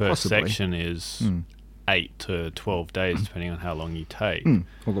that first section is 8 to 12 days, depending on how long you take.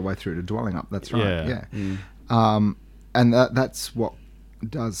 All the way through to Dwellingup, that's right. Yeah. And that's what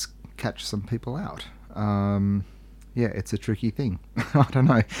does catch some people out. It's a tricky thing. I don't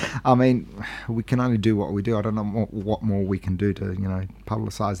know. I mean, we can only do what we do. I don't know what more we can do to,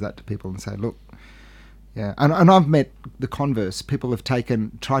 publicise that to people and say, look, yeah. And I've met the converse. People have tried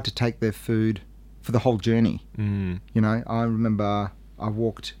to take their food for the whole journey. I remember I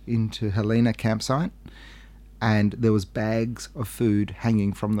walked into Helena campsite and there was bags of food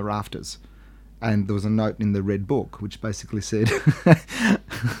hanging from the rafters. And there was a note in the Red Book which basically said,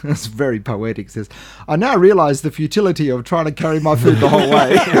 it's very poetic, says, "I now realise the futility of trying to carry my food the whole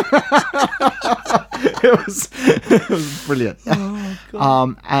way." It was brilliant. Oh,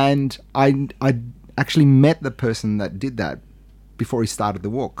 God. And I actually met the person that did that before he started the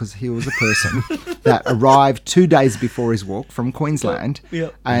walk because he was a person that arrived 2 days before his walk from Queensland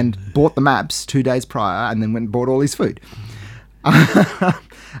and bought the maps 2 days prior and then went and bought all his food.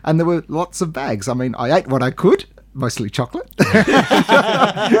 And there were lots of bags. I mean, I ate what I could, mostly chocolate.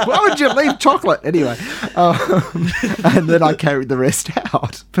 Why would you leave chocolate? Anyway. And then I carried the rest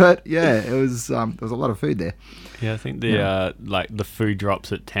out. But yeah, there was a lot of food there. Yeah, I think the food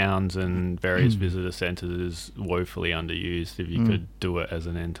drops at towns and various visitor centres is woefully underused if you could do it as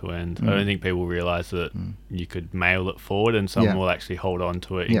an end-to-end. I don't think people realise that you could mail it forward and someone will actually hold on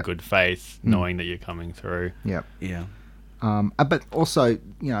to it in good faith, knowing that you're coming through. Yeah. Yeah. But also,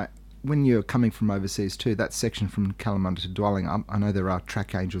 when you're coming from overseas too, that section from Kalamunda to Dwellingup, I know there are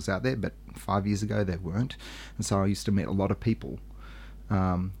track angels out there, but 5 years ago there weren't. And so I used to meet a lot of people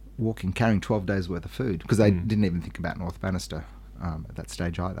walking, carrying 12 days worth of food, because they didn't even think about North Bannister at that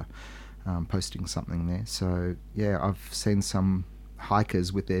stage either, posting something there. So, yeah, I've seen some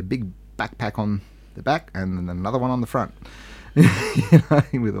hikers with their big backpack on the back and then another one on the front,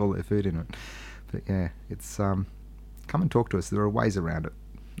 with all their food in it. But, yeah, it's... come and talk to us. There are ways around it.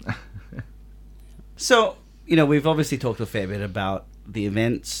 So, we've obviously talked a fair bit about the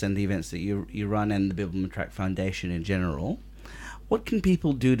events and the events that you run and the Bibbulmun Track Foundation in general. What can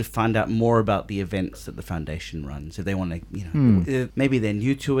people do to find out more about the events that the foundation runs? If they want to, maybe they're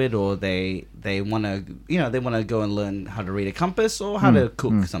new to it, or they want to, they want to go and learn how to read a compass or how to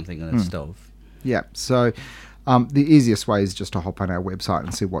cook something on a stove. Yeah. So. The easiest way is just to hop on our website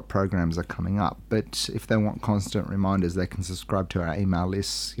and see what programs are coming up. But if they want constant reminders, they can subscribe to our email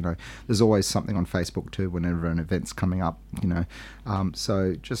lists. There's always something on Facebook too whenever an event's coming up.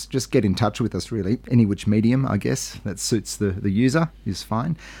 So just get in touch with us really. Any which medium, I guess, that suits the user is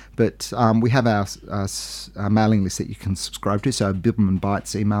fine. But we have our mailing list that you can subscribe to. So Bibbulmun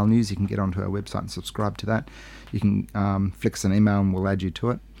Bites email news, you can get onto our website and subscribe to that. You can flick us an email and we'll add you to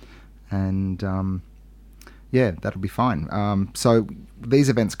it. And... yeah, that'll be fine. So these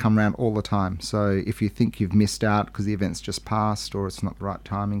events come around all the time. So if you think you've missed out because the event's just passed or it's not the right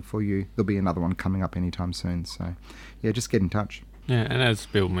timing for you, there'll be another one coming up anytime soon. So, yeah, just get in touch. Yeah, and as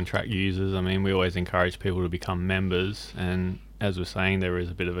Bibbulmun Track users, we always encourage people to become members. And as we're saying, there is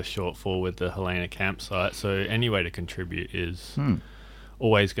a bit of a shortfall with the Helena campsite. So any way to contribute is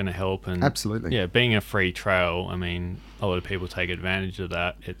always going to help. And absolutely. Yeah, being a free trail, a lot of people take advantage of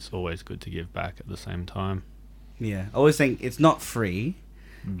that. It's always good to give back at the same time. Yeah, I always think it's not free.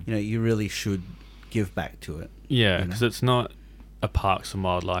 You really should give back to it. Yeah, because it's not a Parks and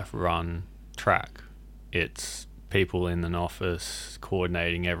Wildlife run track. It's people in an office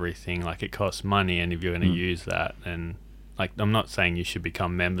coordinating everything. Like, it costs money, and if you're going to use that, then I'm not saying you should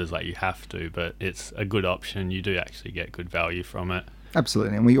become members like you have to, but it's a good option. You do actually get good value from it.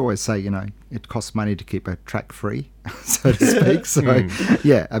 Absolutely, and we always say, it costs money to keep a track free, so to speak. So,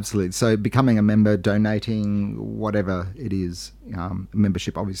 yeah, absolutely. So, becoming a member, donating, whatever it is,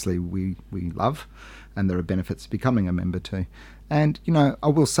 membership, obviously, we love. and there are benefits to becoming a member too. And, I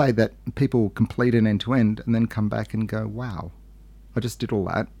will say that people complete an end-to-end and then come back and go, wow, I just did all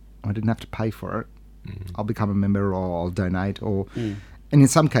that. I didn't have to pay for it. I'll become a member, or I'll donate, and in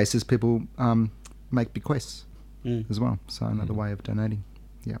some cases people make bequests as well. So another way of donating.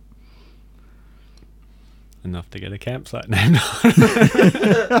 Yeah. Enough to get a campsite named.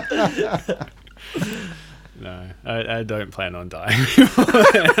 No, I don't plan on dying.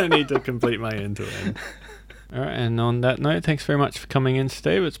 I need to complete my end-to-end. All right, and on that note, thanks very much for coming in,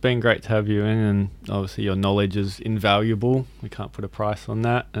 Steve. It's been great to have you in, and obviously your knowledge is invaluable. We can't put a price on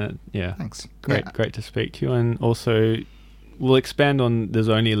that. Yeah, thanks. Great to speak to you. And also, we'll expand on, there's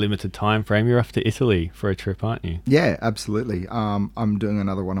only a limited time frame. You're off to Italy for a trip, aren't you? Yeah, absolutely. I'm doing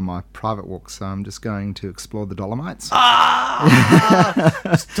another one of my private walks. So I'm just going to explore the Dolomites.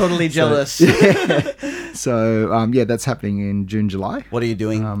 Totally jealous. So, that's happening in June, July. What are you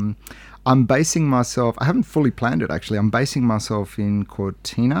doing? I'm basing myself, I haven't fully planned it actually, I'm basing myself in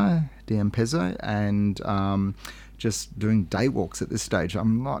Cortina d'Ampezzo and just doing day walks at this stage.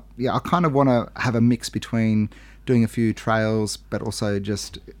 I kind of want to have a mix between doing a few trails, but also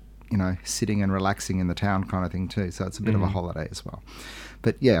just, sitting and relaxing in the town kind of thing too. So it's a bit of a holiday as well.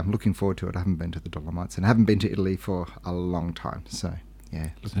 But yeah, I'm looking forward to it. I haven't been to the Dolomites and I haven't been to Italy for a long time. So yeah.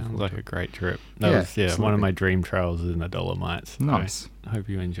 Sounds like a great trip. That was one of my dream trails is in the Dolomites. Nice. I hope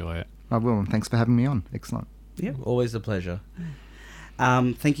you enjoy it. I will, and thanks for having me on. Excellent. Yeah, always a pleasure.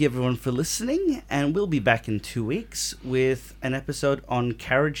 Thank you everyone for listening, and we'll be back in 2 weeks with an episode on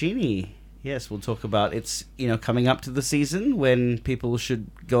Carragini. Yes, we'll talk about it's coming up to the season when people should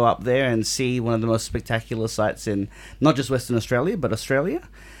go up there and see one of the most spectacular sites in not just Western Australia but Australia,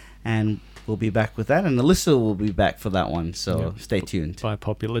 and we'll be back with that, and Alyssa will be back for that one. So stay tuned. By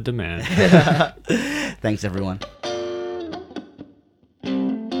popular demand. Thanks everyone.